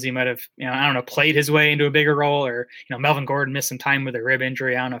Philip Lindsay might have played his way into a bigger role, or Melvin Gordon missed some time with a rib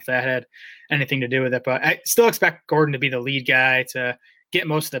injury. I don't know if that had anything to do with it, but I still expect Gordon to be the lead guy to get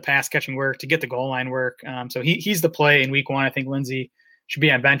most of the pass catching work, to get the goal line work. So he's the play in week 1. I think Lindsay should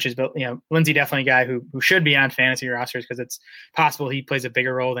be on benches, but Lindsay definitely a guy who should be on fantasy rosters because it's possible he plays a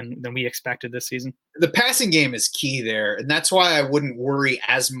bigger role than we expected this season. The passing game is key there, and that's why I wouldn't worry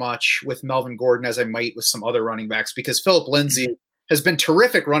as much with Melvin Gordon as I might with some other running backs, because Philip Lindsay has been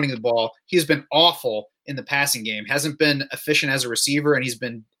terrific running the ball. He's been awful in the passing game, hasn't been efficient as a receiver, and he's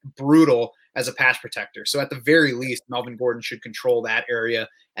been brutal as a pass protector. So at the very least, Melvin Gordon should control that area,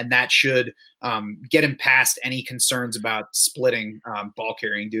 and that should get him past any concerns about splitting ball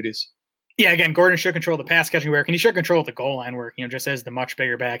carrying duties. Yeah, again, Gordon should control the pass catching work, and he should control the goal line work. Just as the much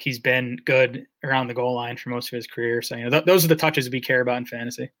bigger back, he's been good around the goal line for most of his career. So those are the touches we care about in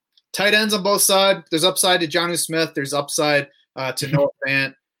fantasy. Tight ends on both sides. There's upside to Jonnu Smith. There's upside to Noah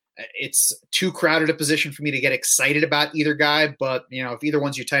Fant. It's too crowded a position for me to get excited about either guy, but if either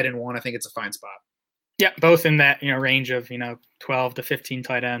one's your tight end 1, I think it's a fine spot. Yeah, both in that range of 12 to 15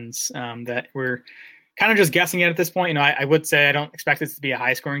 tight ends that we're kind of just guessing at this point. I would say I don't expect this to be a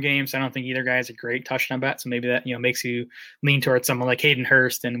high scoring game, so I don't think either guy is a great touchdown bet. So maybe that makes you lean towards someone like Hayden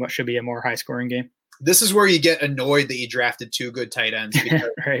Hurst and what should be a more high scoring game. This is where you get annoyed that you drafted 2 good tight ends, because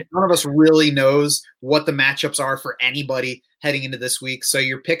right. None of us really knows what the matchups are for anybody heading into this week. So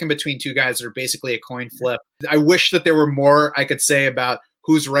you're picking between 2 guys that are basically a coin flip. I wish that there were more I could say about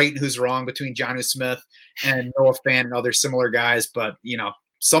who's right and who's wrong between Jonnu Smith and Noah Fant and other similar guys, but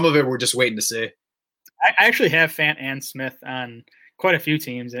some of it we're just waiting to see. I actually have Fant and Smith on quite a few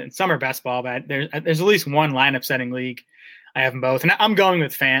teams, and some are best ball, but there's at least one lineup setting league I have them both, and I'm going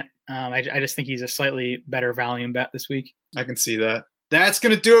with Fant. I just think he's a slightly better volume bet this week. I can see that. That's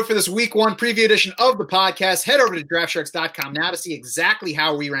going to do it for this week 1 preview edition of the podcast. Head over to DraftSharks.com now to see exactly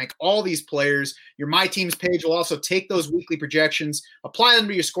how we rank all these players. Your My Teams page will also take those weekly projections, apply them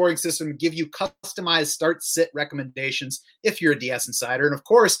to your scoring system, and give you customized start-sit recommendations if you're a DS insider. And of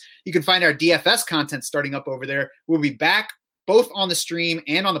course, you can find our DFS content starting up over there. We'll be back both on the stream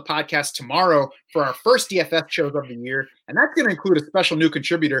and on the podcast tomorrow for our first DFS shows of the year. And that's going to include a special new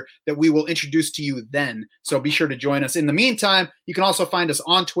contributor that we will introduce to you then. So be sure to join us. In the meantime, you can also find us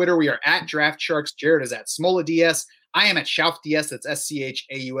on Twitter. We are at DraftSharks. Jared is at SmolaDS. I am at SchaufDS. That's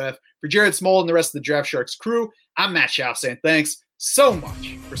SCHAUF. For Jared Smol and the rest of the Draft Sharks crew, I'm Matt Schauf saying thanks so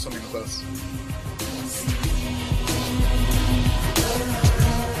much for swimming with us.